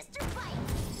me and Mr. Fight.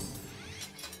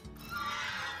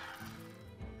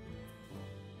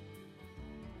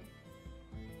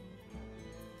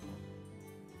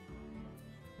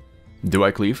 Do I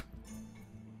cleave?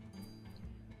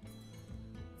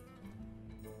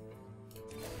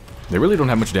 They really don't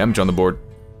have much damage on the board.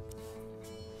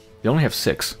 They only have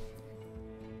 6.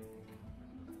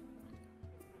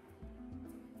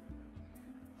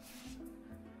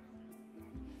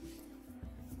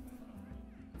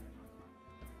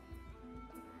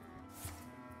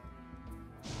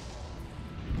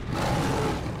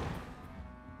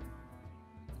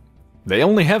 They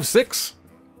only have 6.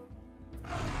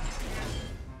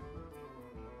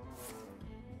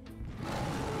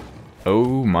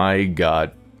 Oh my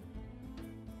god.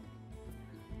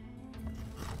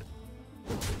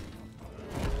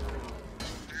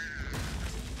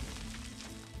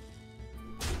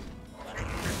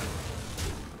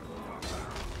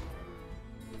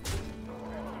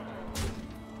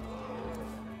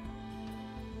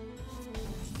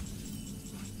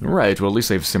 Right, well at least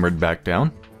they've simmered back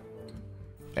down.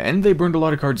 And they burned a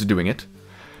lot of cards doing it.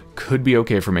 Could be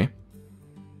okay for me.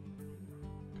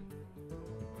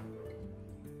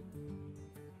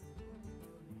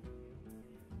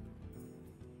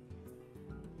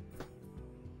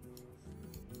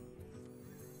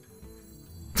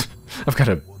 I've got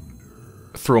to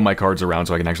throw my cards around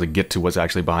so I can actually get to what's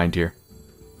actually behind here.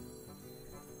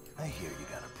 I hear you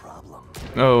got a problem.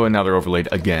 Oh, and now they're overlaid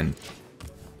again.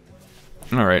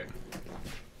 Alright.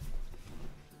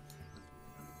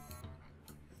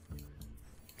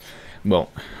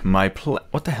 Well, my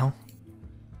what the hell?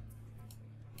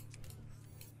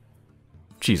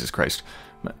 Jesus Christ.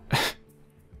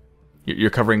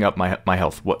 You're covering up my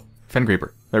health. What? Fen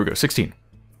Creeper. There we go, 16.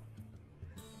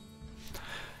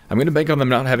 I'm going to bank on them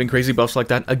not having crazy buffs like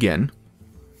that again.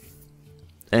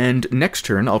 And next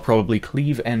turn, I'll probably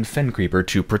Cleave and Fen Creeper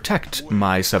to protect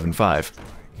my 7/5.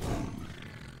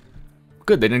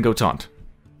 Good, they didn't go Taunt.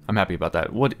 I'm happy about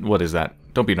that. What is that?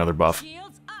 Don't be another buff.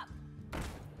 Shields up.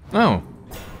 Oh,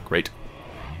 great.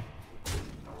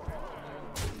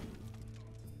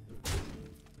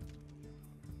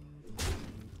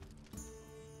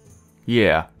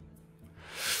 Yeah.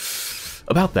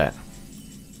 About that.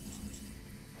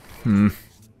 Do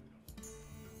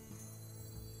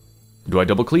I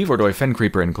double cleave or do I Fen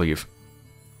Creeper and cleave?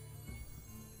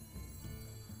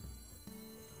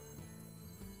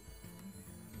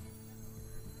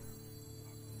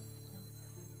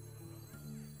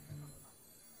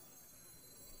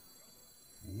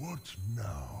 What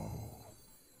now?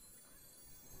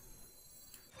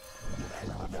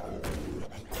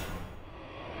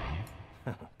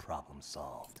 Problem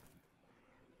solved.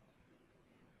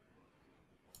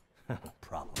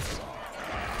 Problem solved.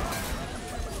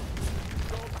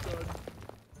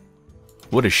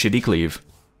 What a shitty cleave.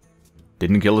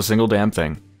 Didn't kill a single damn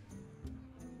thing.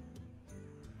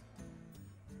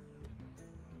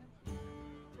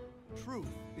 Truth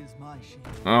is my shield.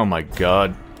 Oh my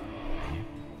god.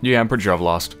 Yeah, I'm pretty sure I've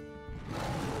lost.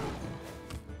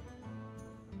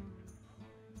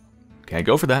 Can't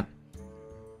go for that.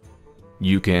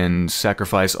 You can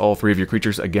sacrifice all 3 of your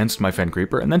creatures against my Fen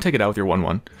Creeper and then take it out with your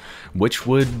 1/1, which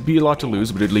would be a lot to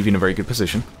lose, but it'd leave you in a very good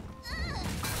position.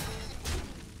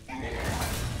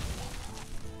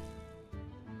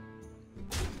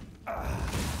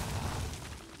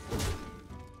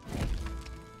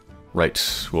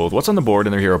 Right, well, with what's on the board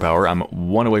and their hero power, I'm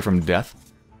 1 away from death.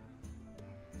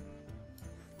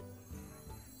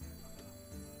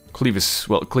 Cleave is,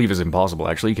 well, cleave is impossible,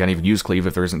 actually. You can't even use cleave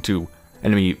if there isn't 2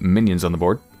 enemy minions on the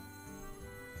board.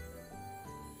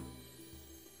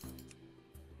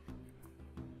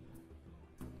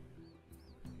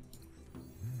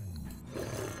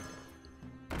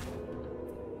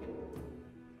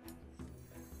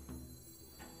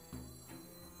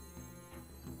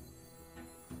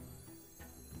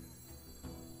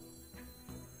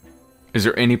 Is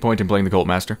there any point in playing the Cult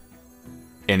Master?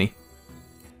 Any?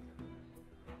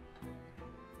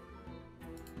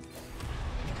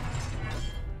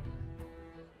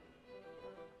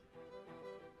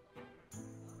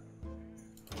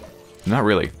 Not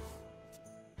really.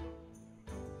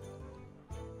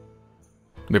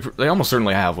 They almost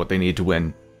certainly have what they need to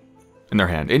win in their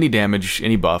hand. Any damage,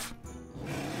 any buff.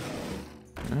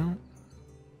 No.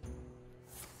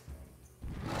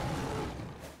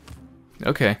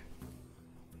 Okay.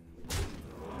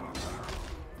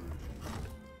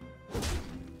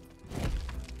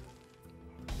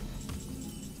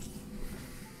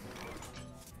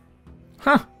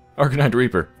 Huh. Arcanine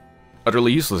Reaper.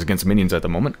 Utterly useless against minions at the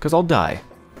moment, because I'll die.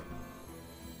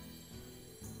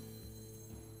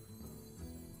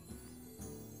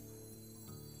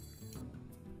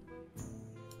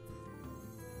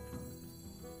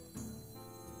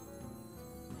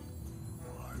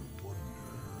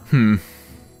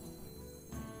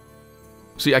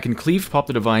 See, I can cleave, pop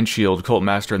the Divine Shield, Cult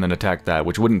Master, and then attack that,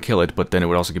 which wouldn't kill it, but then it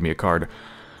would also give me a card.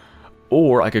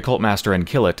 Or I could Cult Master and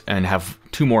kill it, and have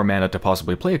 2 more mana to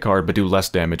possibly play a card, but do less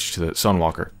damage to the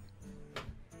Sunwalker.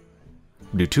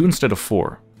 Do 2 instead of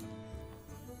 4.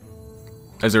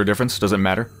 Is there a difference? Does it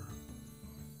matter?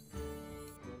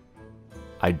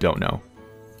 I don't know.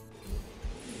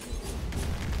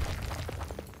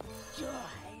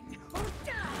 Join or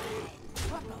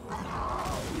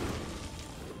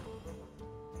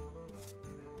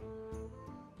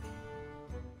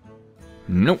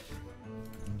Nope.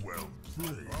 Well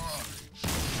played.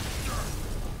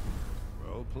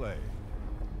 Well played.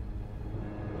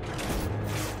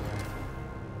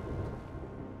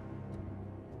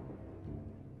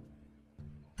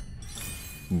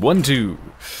 One, two.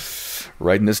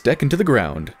 Riding this deck into the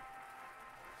ground.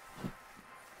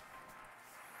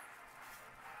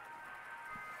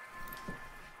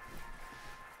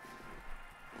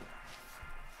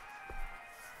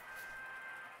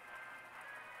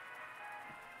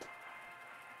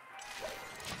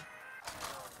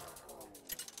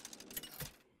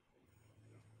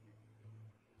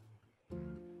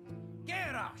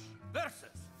 Garrosh versus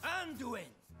Anduin.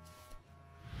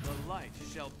 The light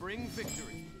shall bring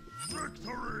victory.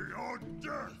 Victory or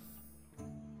death!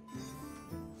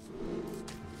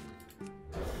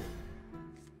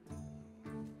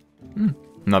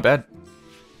 Not bad.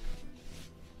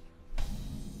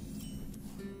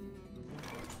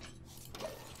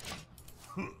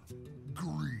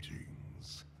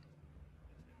 Greetings.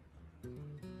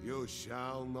 You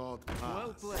shall not pass.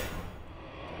 Well played.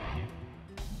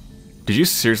 Did you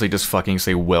seriously just fucking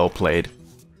say well played?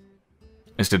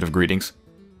 Instead of greetings?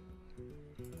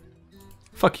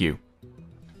 Fuck you.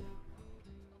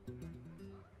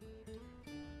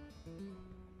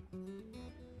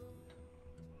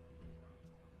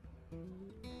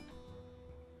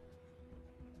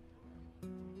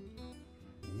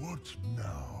 What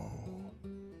now?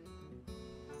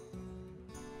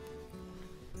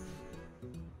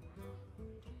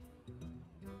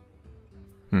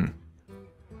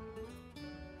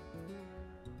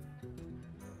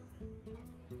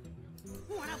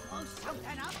 Wanna blow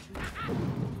something up?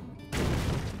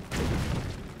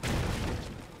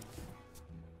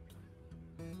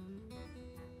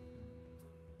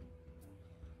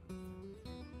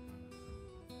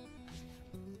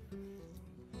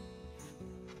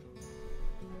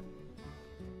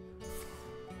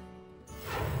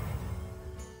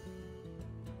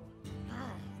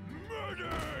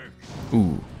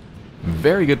 Ooh.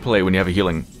 Very good play when you have a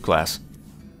healing class.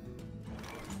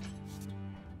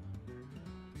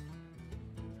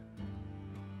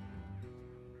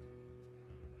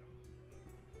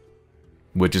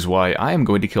 Which is why I am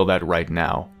going to kill that right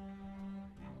now.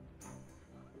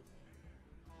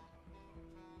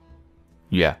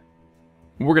 Yeah.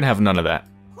 We're gonna have none of that.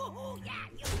 Oh, yeah,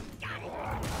 you got it.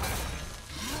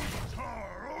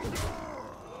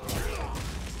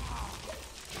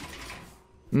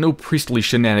 No priestly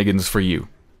shenanigans for you.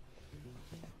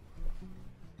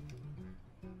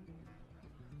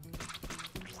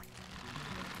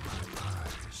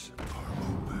 Eyes are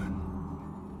open.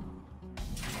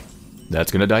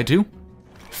 That's gonna die too.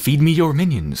 Feed me your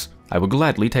minions. I will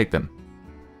gladly take them.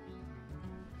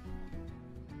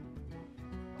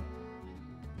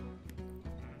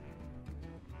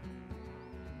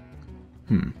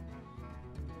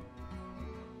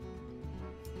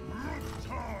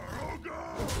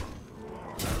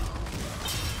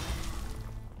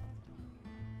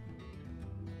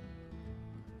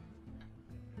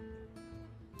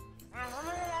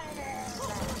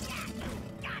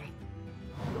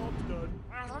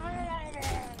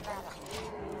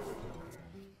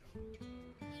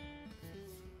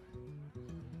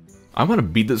 I want to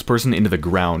beat this person into the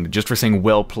ground just for saying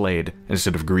well played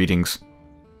instead of greetings.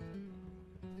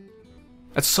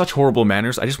 That's such horrible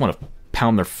manners, I just want to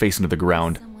pound their face into the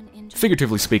ground.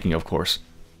 Figuratively speaking, of course.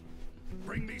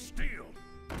 Bring me steel.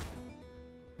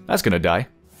 That's gonna die.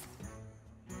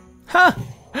 Ha!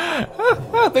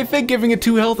 They think giving it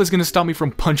 2 health is gonna stop me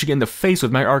from punching it in the face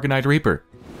with my Arcanite Reaper.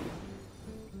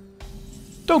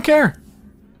 Don't care!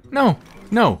 No,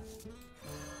 no.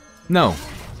 No.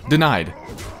 Denied.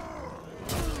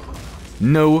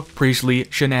 No priestly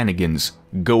shenanigans.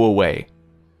 Go away.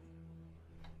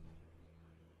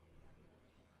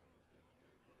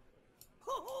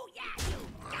 Oh, yeah, you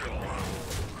got it.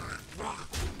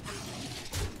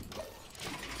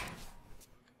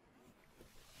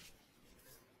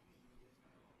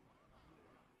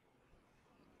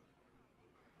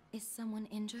 Is someone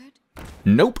injured?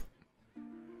 Nope.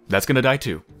 That's gonna die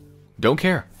too. Don't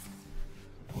care.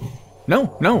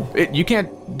 No, no, you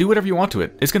can't do whatever you want to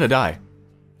it. It's gonna die.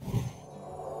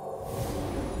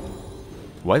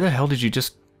 Why the hell did you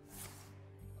just...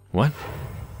 What?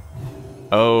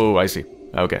 Oh, I see.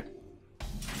 Okay.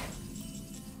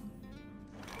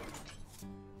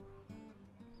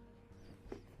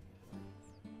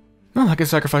 Well, I can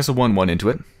sacrifice a 1/1 into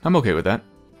it. I'm okay with that.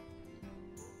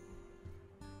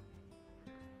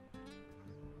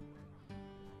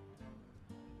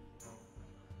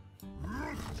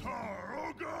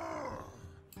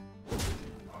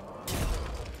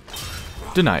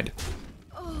 Denied.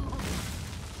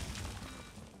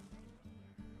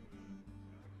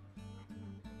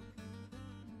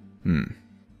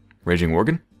 Raging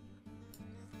Worgen?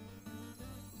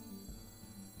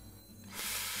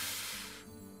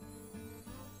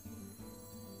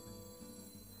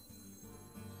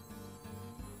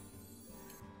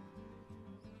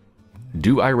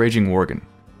 Do I Raging Worgen?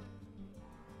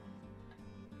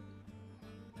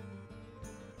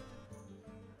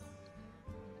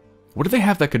 What do they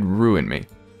have that could ruin me?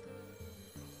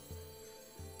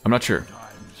 I'm not sure.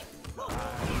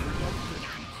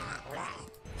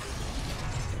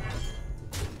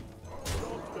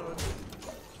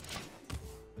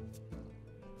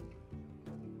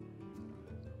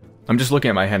 I'm just looking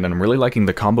at my hand and I'm really liking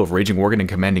the combo of Raging Worgen and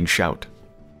Commanding Shout.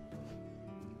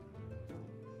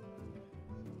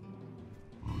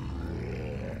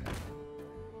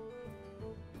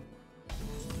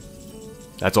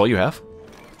 That's all you have?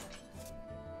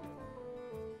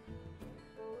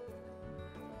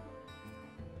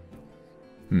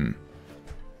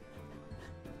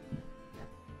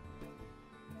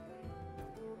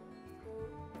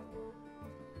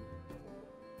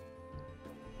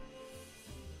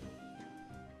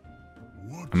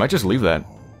 I might just leave that.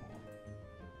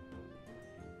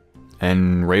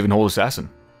 And Ravenhold Assassin.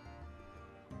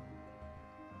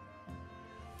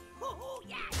 Oh,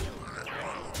 yeah, you got it.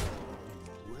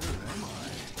 Where am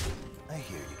I? I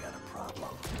hear you got a problem.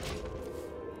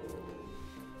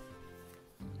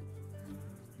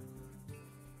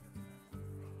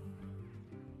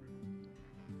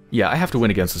 Yeah, I have to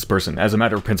win against this person, as a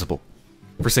matter of principle.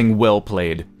 For saying well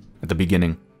played at the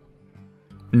beginning.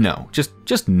 No,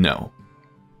 just no.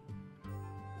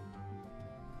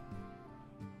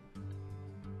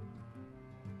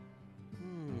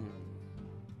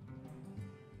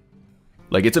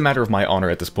 Like, it's a matter of my honor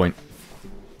at this point.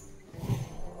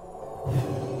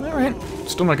 Alright,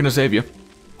 still not gonna save you.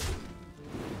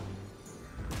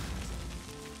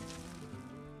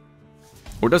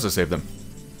 Or does it save them?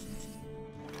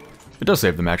 It does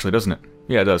save them, actually, doesn't it?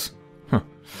 Yeah, it does. Huh.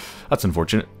 That's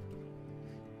unfortunate.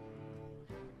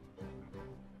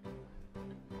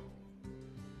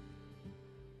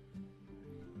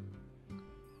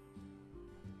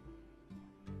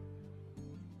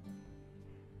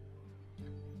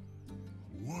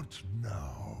 What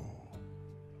now?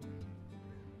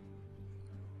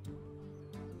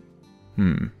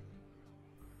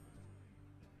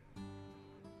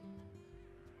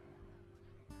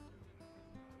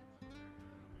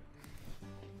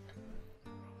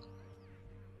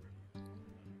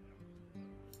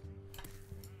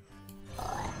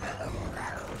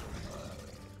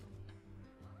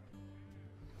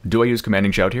 Do I use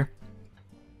Commanding Shout here?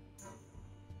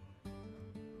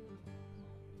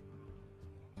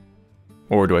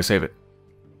 Or do I save it?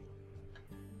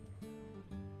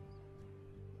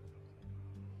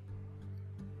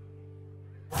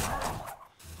 I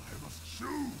must choose.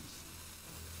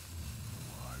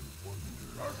 I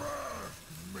wonder. Avast,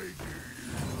 matey.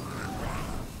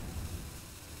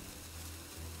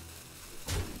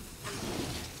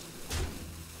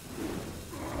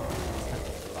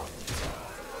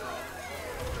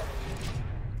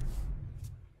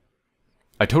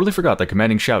 I totally forgot that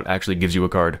Commanding Shout actually gives you a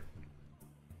card.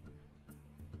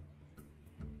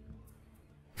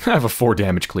 I have a 4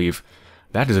 damage cleave.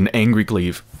 That is an angry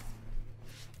cleave.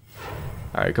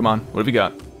 Alright, come on. What have you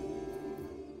got?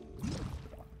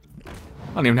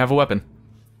 I don't even have a weapon.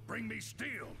 Bring me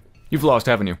steel. You've lost,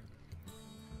 haven't you?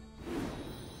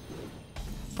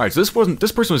 Alright, so this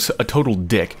person was a total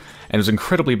dick, and it was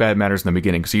incredibly bad manners in the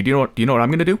beginning. So do you know what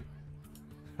I'm gonna do?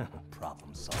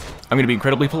 Problem solved. I'm gonna be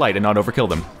incredibly polite and not overkill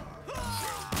them.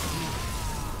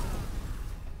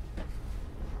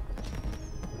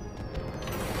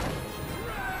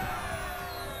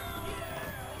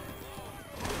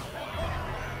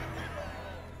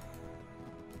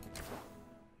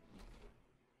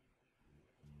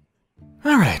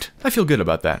 Alright, I feel good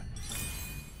about that.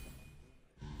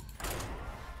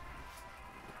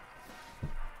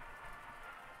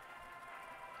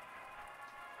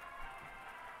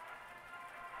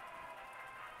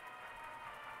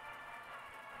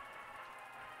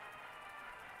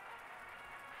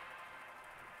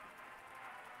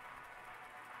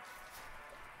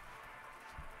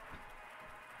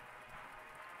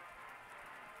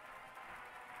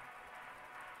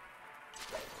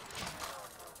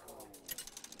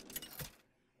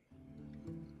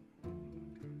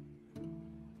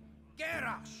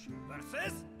 Garrosh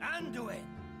versus Anduin.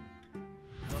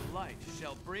 The light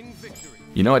shall bring victory.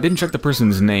 You know, I didn't check the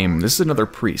person's name. This is another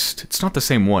priest. It's not the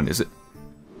same one, is it?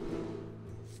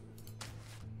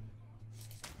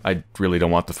 I really don't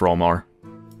want the Thrallmar.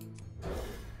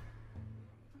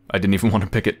 I didn't even want to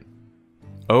pick it.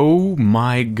 Oh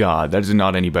my god, that is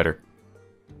not any better.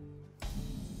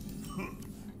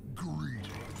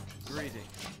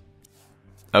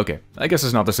 Okay, I guess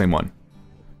it's not the same one.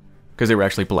 Because they were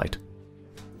actually polite.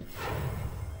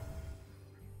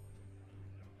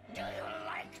 Do you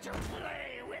like to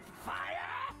play with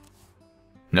fire?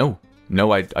 No.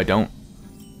 No, I don't.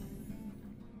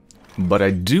 But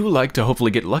I do like to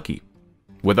hopefully get lucky.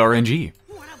 With RNG.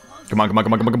 Come on, come on,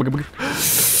 come on, come on, come on, come on.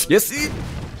 Yes!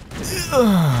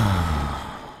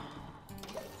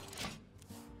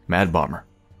 Mad Bomber.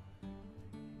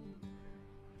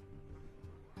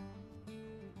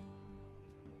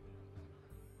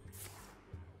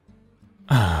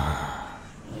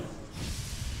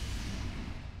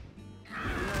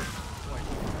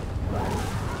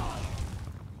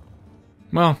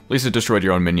 Well, at least it destroyed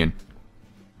your own minion.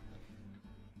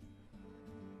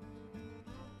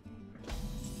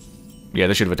 Yeah,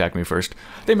 they should have attacked me first.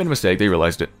 They made a mistake, they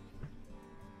realized it.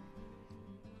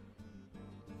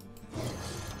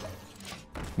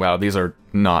 Wow, these are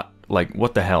not, like,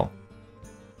 what the hell?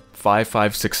 5,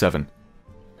 5, 6, 7.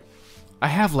 I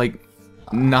have, like,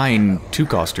 9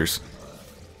 two-costers.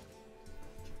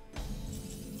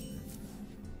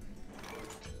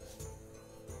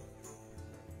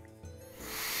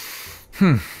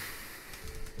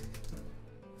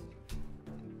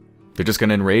 They're just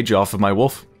gonna enrage off of my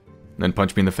wolf, and then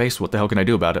punch me in the face. What the hell can I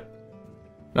do about it?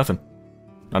 Nothing.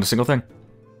 Not a single thing.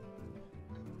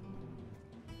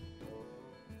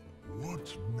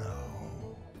 What now?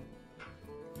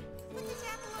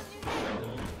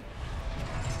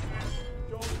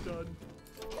 Job done.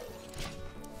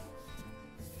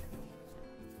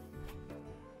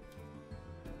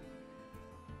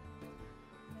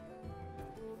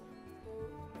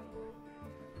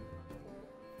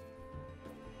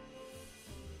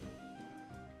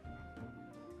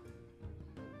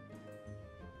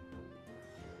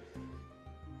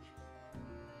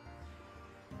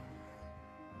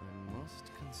 I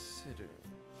must consider.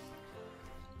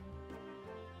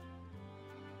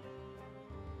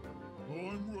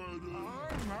 I'm ready.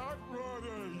 I'm not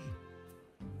ready.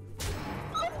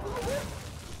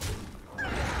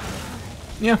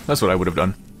 Yeah, that's what I would have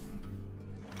done.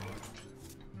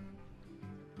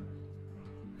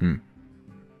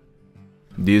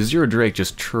 The Azure Drake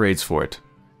just trades for it.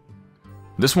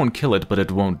 This won't kill it, but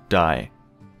it won't die.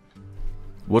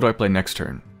 What do I play next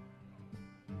turn?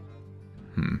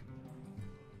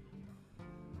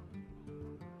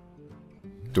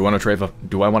 Do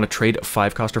I want to trade a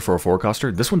 5-coster for a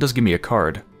 4-coster? This one does give me a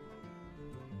card.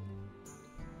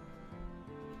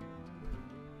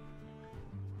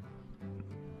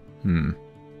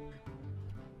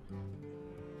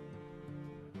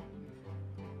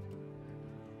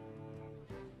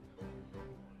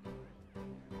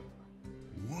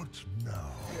 What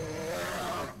now?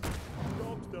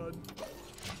 Job's done.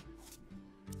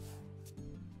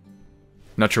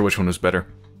 Not sure which one was better.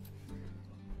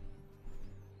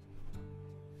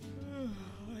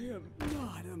 I am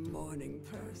not a morning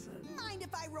person. Mind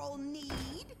if I roll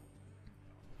need?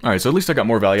 Alright, so at least I got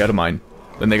more value out of mine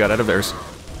than they got out of theirs.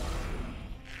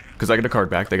 Because I get a card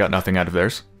back, they got nothing out of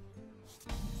theirs.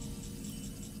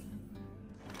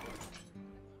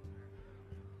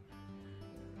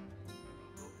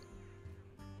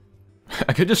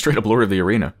 I could just straight up lure the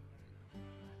arena.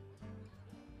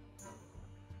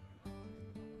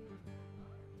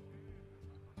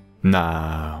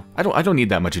 Nah, I don't need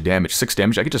that much damage. 6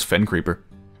 damage, I could just Fen Creeper.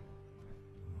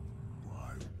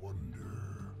 I wonder.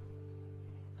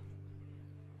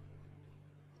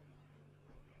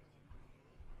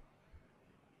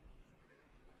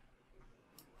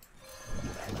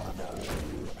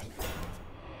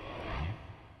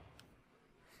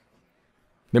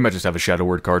 They might just have a Shadow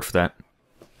Word card for that.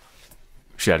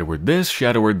 Shadow Word this,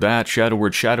 Shadow Word that, Shadow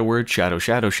Word, Shadow Word, Shadow,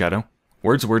 Shadow, Shadow.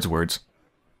 Words, words, words.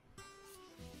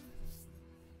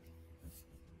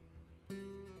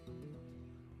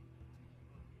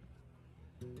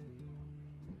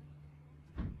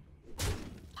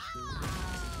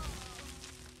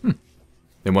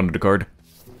 They wanted a card.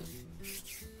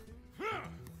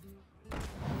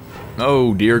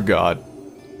 Oh, dear God.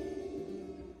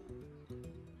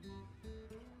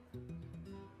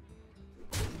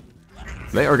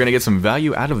 They are going to get some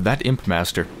value out of that Imp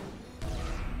Master.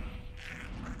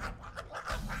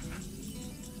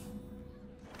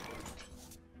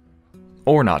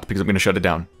 Or not, because I'm going to shut it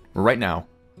down. Right now.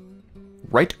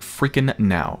 Right freaking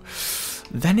now.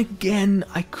 Then again,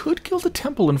 I could kill the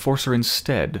Temple Enforcer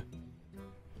instead.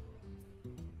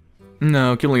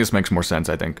 No, killing this makes more sense,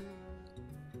 I think.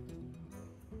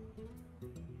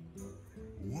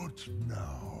 What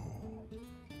now?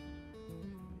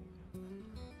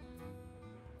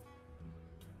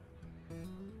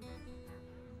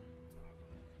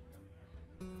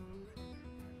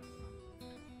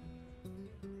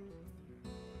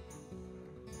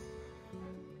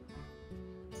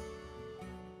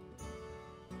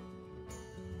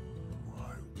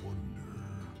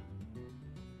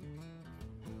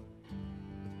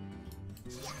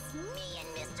 Just me and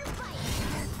Mr. Bite.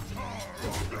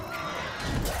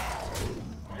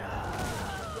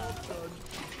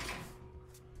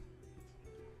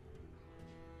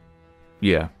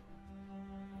 Yeah.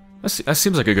 That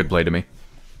seems like a good play to me.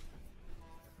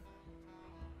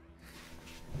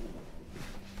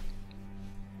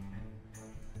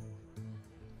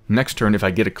 Next turn, if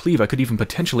I get a cleave, I could even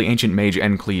potentially Ancient Mage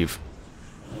and cleave.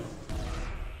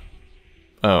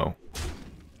 Oh.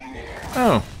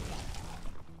 Oh.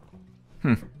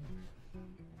 Hmm.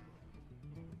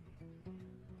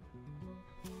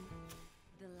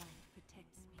 The light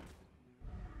protects me.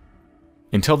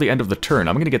 Until the end of the turn,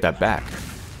 I'm gonna get that back.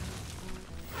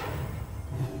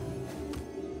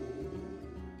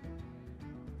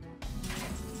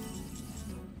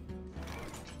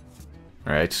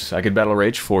 Alright, I could Battle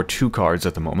Rage for 2 cards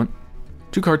at the moment.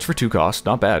 2 cards for 2 cost,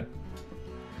 not bad.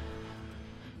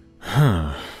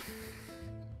 Huh.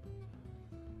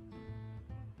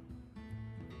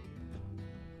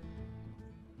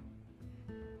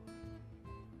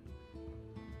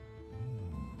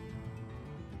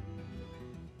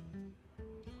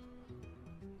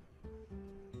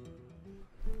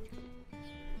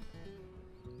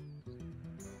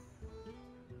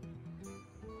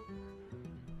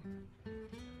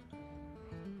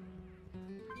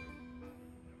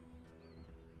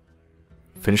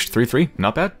 Finished 3-3,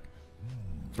 not bad.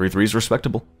 3-3 is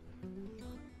respectable.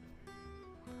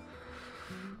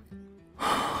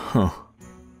 Huh.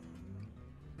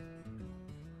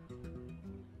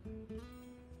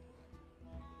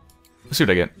 Let's see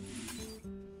what I get.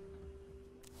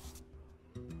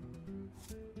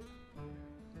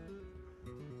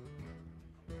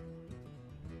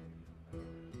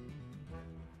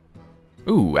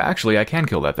 Ooh, actually, I can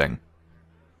kill that thing.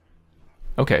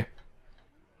 Okay.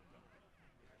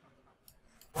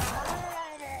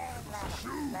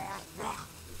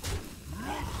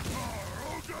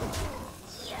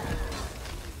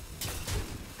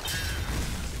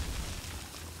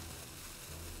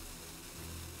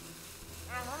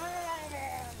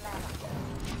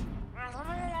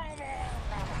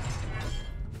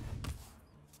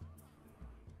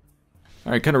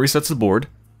 Alright, kind of resets the board.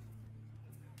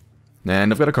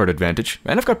 And I've got a card advantage.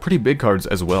 And I've got pretty big cards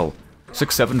as well.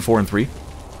 6, 7, 4, and 3.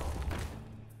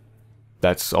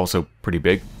 That's also pretty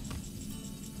big.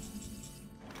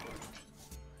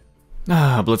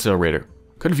 Ah, Blitzel Raider.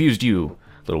 Could have used you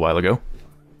a little while ago.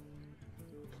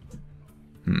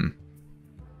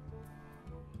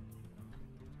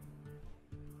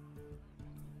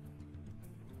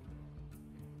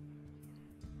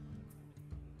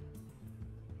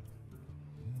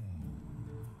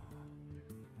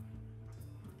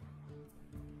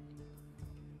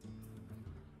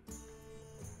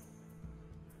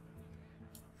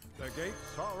 The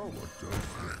gates are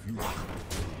open.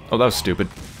 Oh, that was stupid.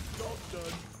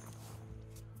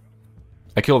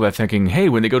 I killed that thinking, hey,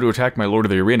 when they go to attack my Lord of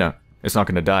the Arena, it's not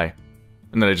going to die.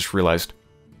 And then I just realized,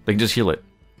 they can just heal it.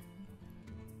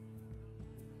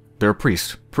 They're a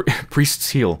priest. Priests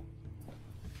heal.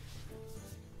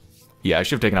 Yeah, I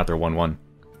should have taken out their 1-1.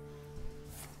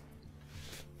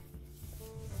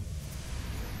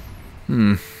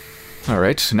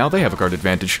 Alright, now they have a card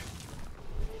advantage.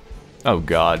 Oh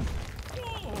god.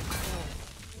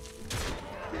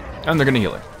 And they're gonna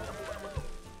heal it.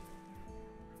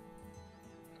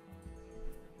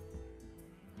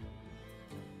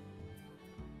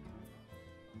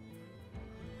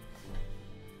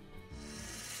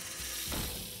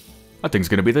 That thing's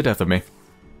gonna be the death of me.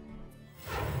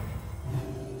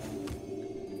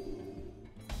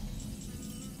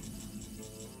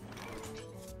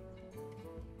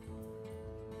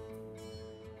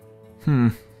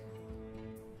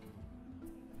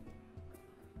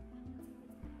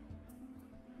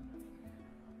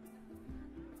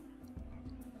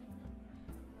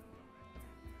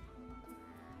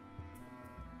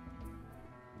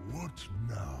 What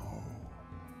now?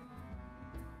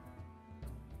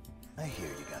 I hear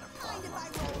you got a problem.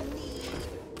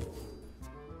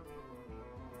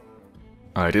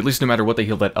 Alright, at least no matter what they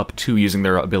heal that up to using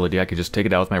their ability, I could just take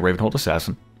it out with my Ravenhold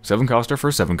Assassin. 7 coster for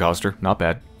a 7 coster, not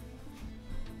bad.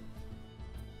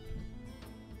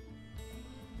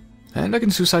 And I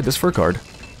can suicide this for a card.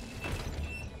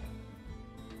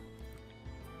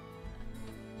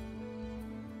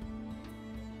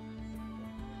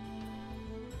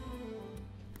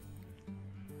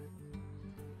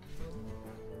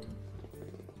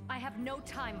 I have no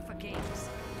time for games.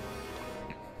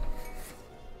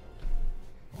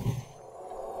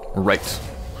 Right.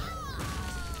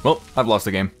 Well, I've lost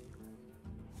the game.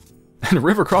 And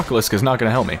River Crocolisk is not going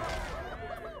to help me.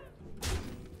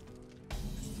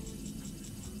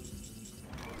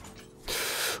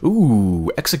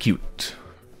 Ooh, execute.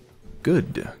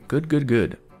 Good, good, good,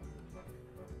 good.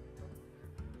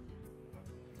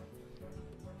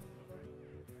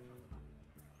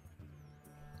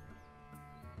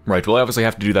 Right, well I obviously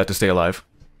have to do that to stay alive.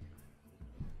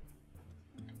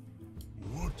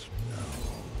 What now?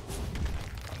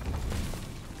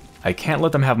 I can't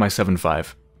let them have my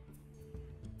 7-5.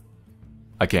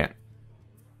 I can't.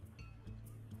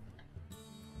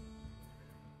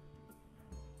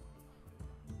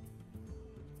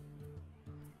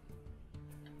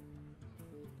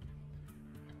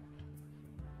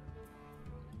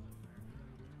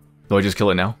 Do I just kill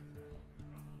it now?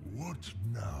 What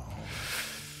now?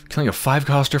 Killing a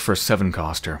 5-coster for a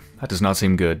 7-coster. That does not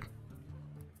seem good.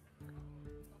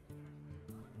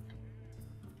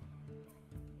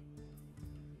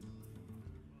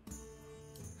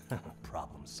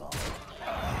 Problem solved.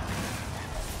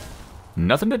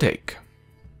 Nothing to take.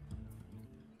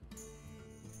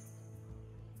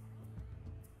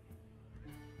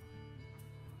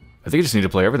 I think I just need to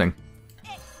play everything.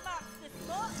 X marks the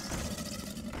spot.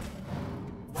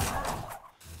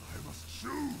 I must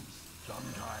choose.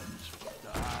 Sometimes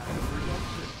die without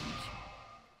sentence.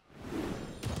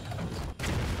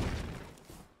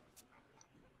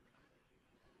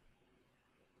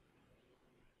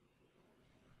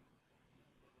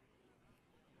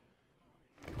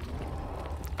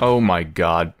 Oh my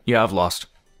god. Yeah, I've lost.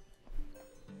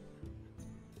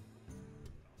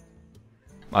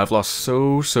 I've lost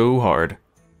so hard.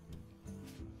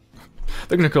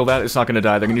 They're gonna kill that, it's not gonna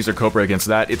die. They're gonna use their Cobra against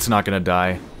that, it's not gonna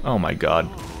die. Oh my god.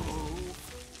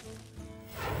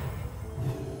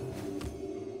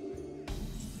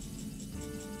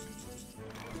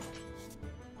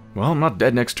 Well, I'm not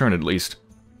dead next turn at least.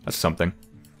 That's something.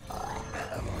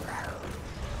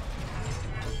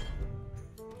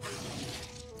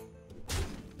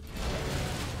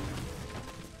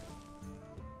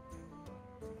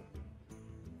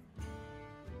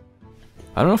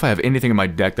 I don't know if I have anything in my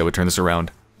deck that would turn this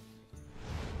around.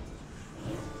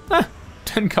 Ah,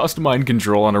 10 cost mind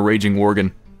control on a Raging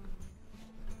Worgen.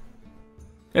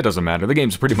 It doesn't matter, the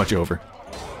game's pretty much over.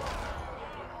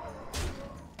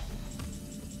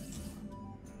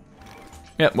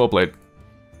 Yeah, well played.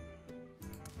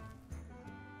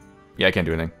 Yeah, I can't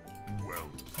do anything. Well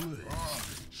played.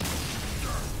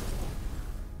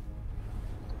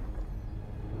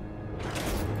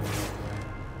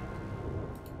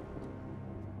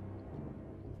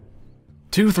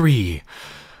 2-3.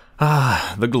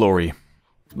 Ah, the glory.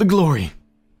 The glory.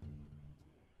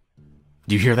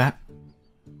 Do you hear that?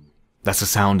 That's the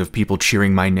sound of people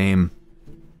cheering my name.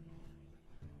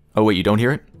 Oh wait, you don't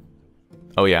hear it?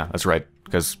 Oh yeah, that's right,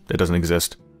 because it doesn't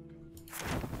exist.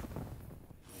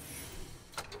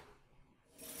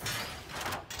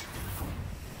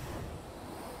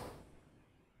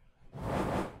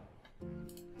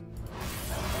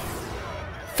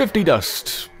 $50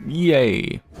 dust.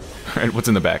 Yay. Alright, what's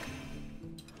in the back?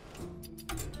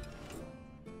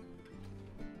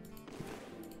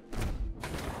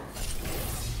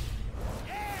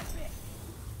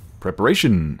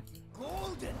 Preparation.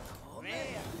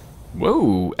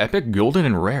 Whoa, epic, golden,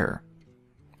 and rare.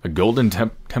 A golden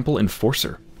temple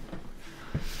enforcer.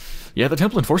 Yeah, the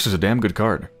temple enforcer is a damn good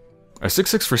card. A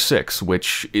 6/6 for 6,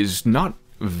 which is not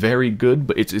very good,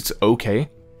 but it's okay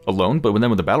alone. But then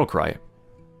with the battle cry,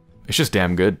 it's just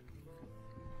damn good.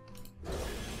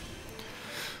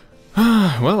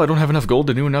 Well, I don't have enough gold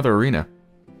to do another arena.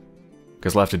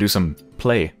 Guess I'll have to do some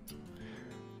play.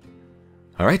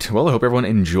 Alright, well, I hope everyone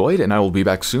enjoyed, and I will be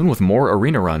back soon with more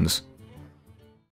arena runs.